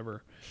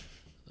 whatever.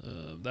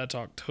 That's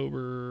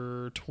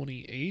October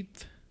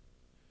 28th.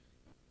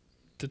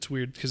 That's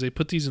weird because they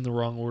put these in the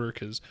wrong order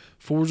because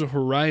Forza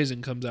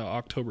Horizon comes out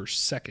October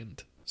 2nd.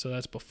 So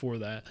that's before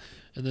that.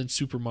 And then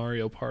Super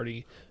Mario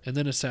Party. And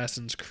then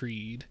Assassin's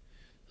Creed.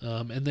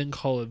 And then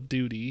Call of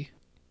Duty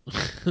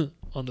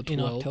on the 12th. In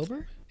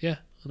October? Yeah,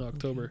 in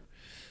October.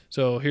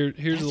 So here's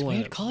That's the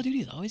weird. lineup. Call of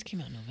Duty always came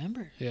out in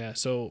November. Yeah,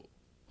 so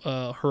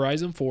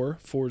Horizon 4,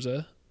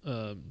 Forza,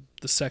 the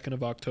 2nd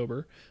of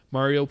October.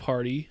 Mario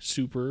Party,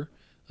 Super,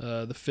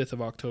 the 5th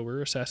of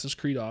October. Assassin's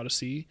Creed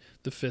Odyssey,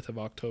 the 5th of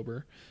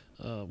October.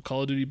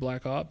 Call of Duty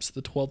Black Ops,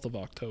 the 12th of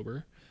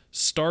October.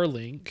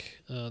 Starlink,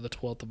 the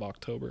 12th of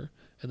October,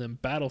 and then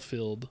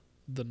Battlefield,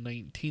 the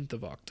 19th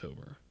of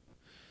October.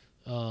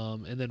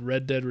 And then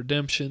Red Dead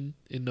Redemption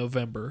in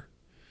November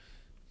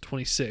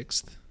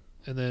 26th.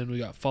 And then we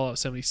got Fallout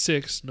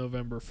 76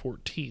 November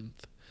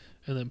 14th.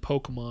 And then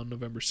Pokemon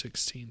November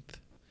 16th.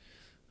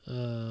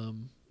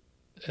 And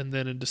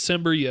then in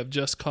December you have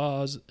Just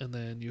Cause, and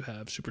then you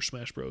have Super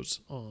Smash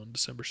Bros. On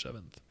December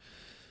 7th.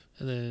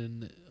 And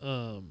then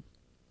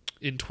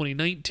in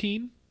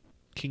 2019,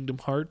 Kingdom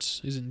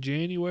Hearts is in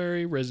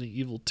January. Resident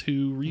Evil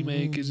 2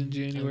 Remake is in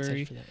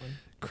January. For that one.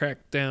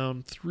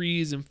 Crackdown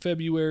 3 is in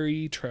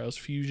February. Trials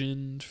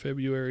Fusion,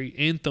 February.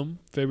 Anthem,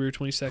 February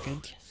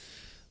 22nd.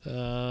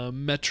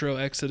 Metro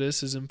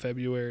Exodus is in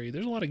February.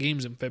 There's a lot of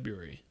games in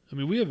February. I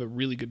mean, we have a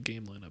really good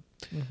game lineup.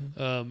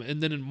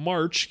 And then in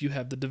March, you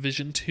have The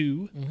Division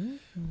 2.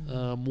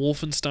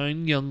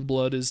 Wolfenstein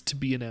Youngblood is to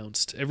be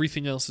announced.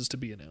 Everything else is to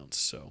be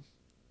announced. So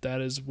that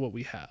is what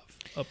we have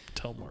up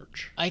till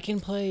March. I can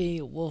play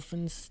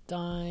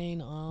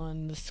Wolfenstein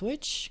on the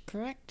Switch,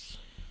 correct?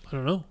 I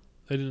don't know.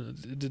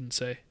 It didn't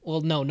say.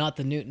 Well, no, not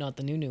the new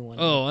one.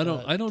 Oh, I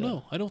don't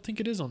know. I don't think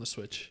it is on the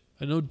Switch.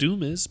 I know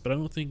Doom is, but I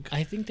don't think.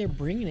 I think they're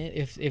bringing it.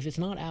 If it's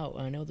not out,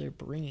 I know they're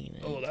bringing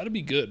it. Oh, that'd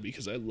be good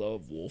because I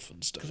love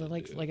Wolfenstein. Because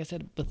like I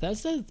said,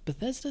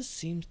 Bethesda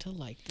seems to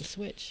like the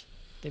Switch.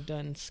 They've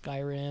done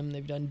Skyrim,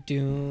 they've done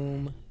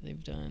Doom,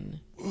 they've done.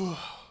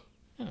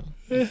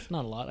 It's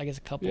not a lot. I guess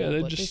a couple,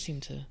 but they seem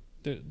to.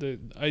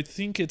 I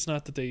think it's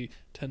not that they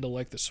tend to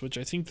like the Switch.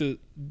 I think that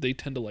they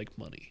tend to like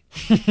money.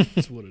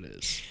 That's what it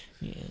is.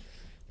 Yeah,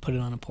 put it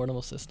on a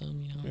portable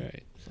system,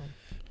 Right. So.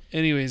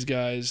 Anyways,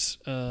 guys,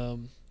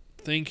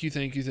 thank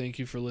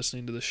you for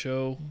listening to the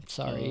show.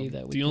 Sorry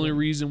that the only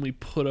reason we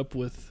put up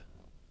with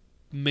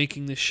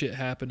making this shit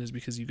happen is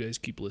because you guys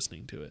keep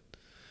listening to it.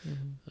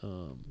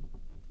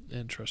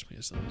 And trust me,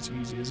 it's not as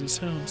easy as it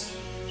sounds.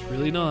 It's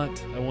really not.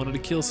 I wanted to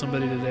kill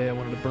somebody today. I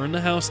wanted to burn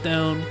the house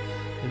down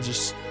and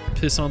just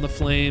piss on the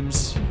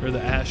flames or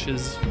the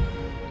ashes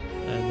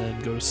and then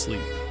go to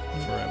sleep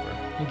forever.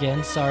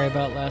 Again, sorry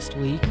about last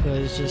week. It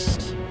was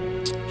just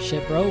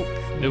shit broke.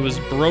 It was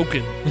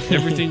broken.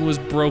 Everything was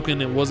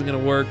broken. It wasn't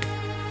going to work.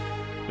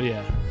 But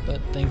yeah.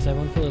 But thanks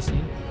everyone for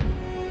listening.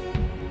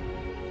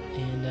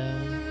 And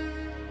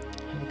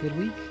have a good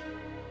week.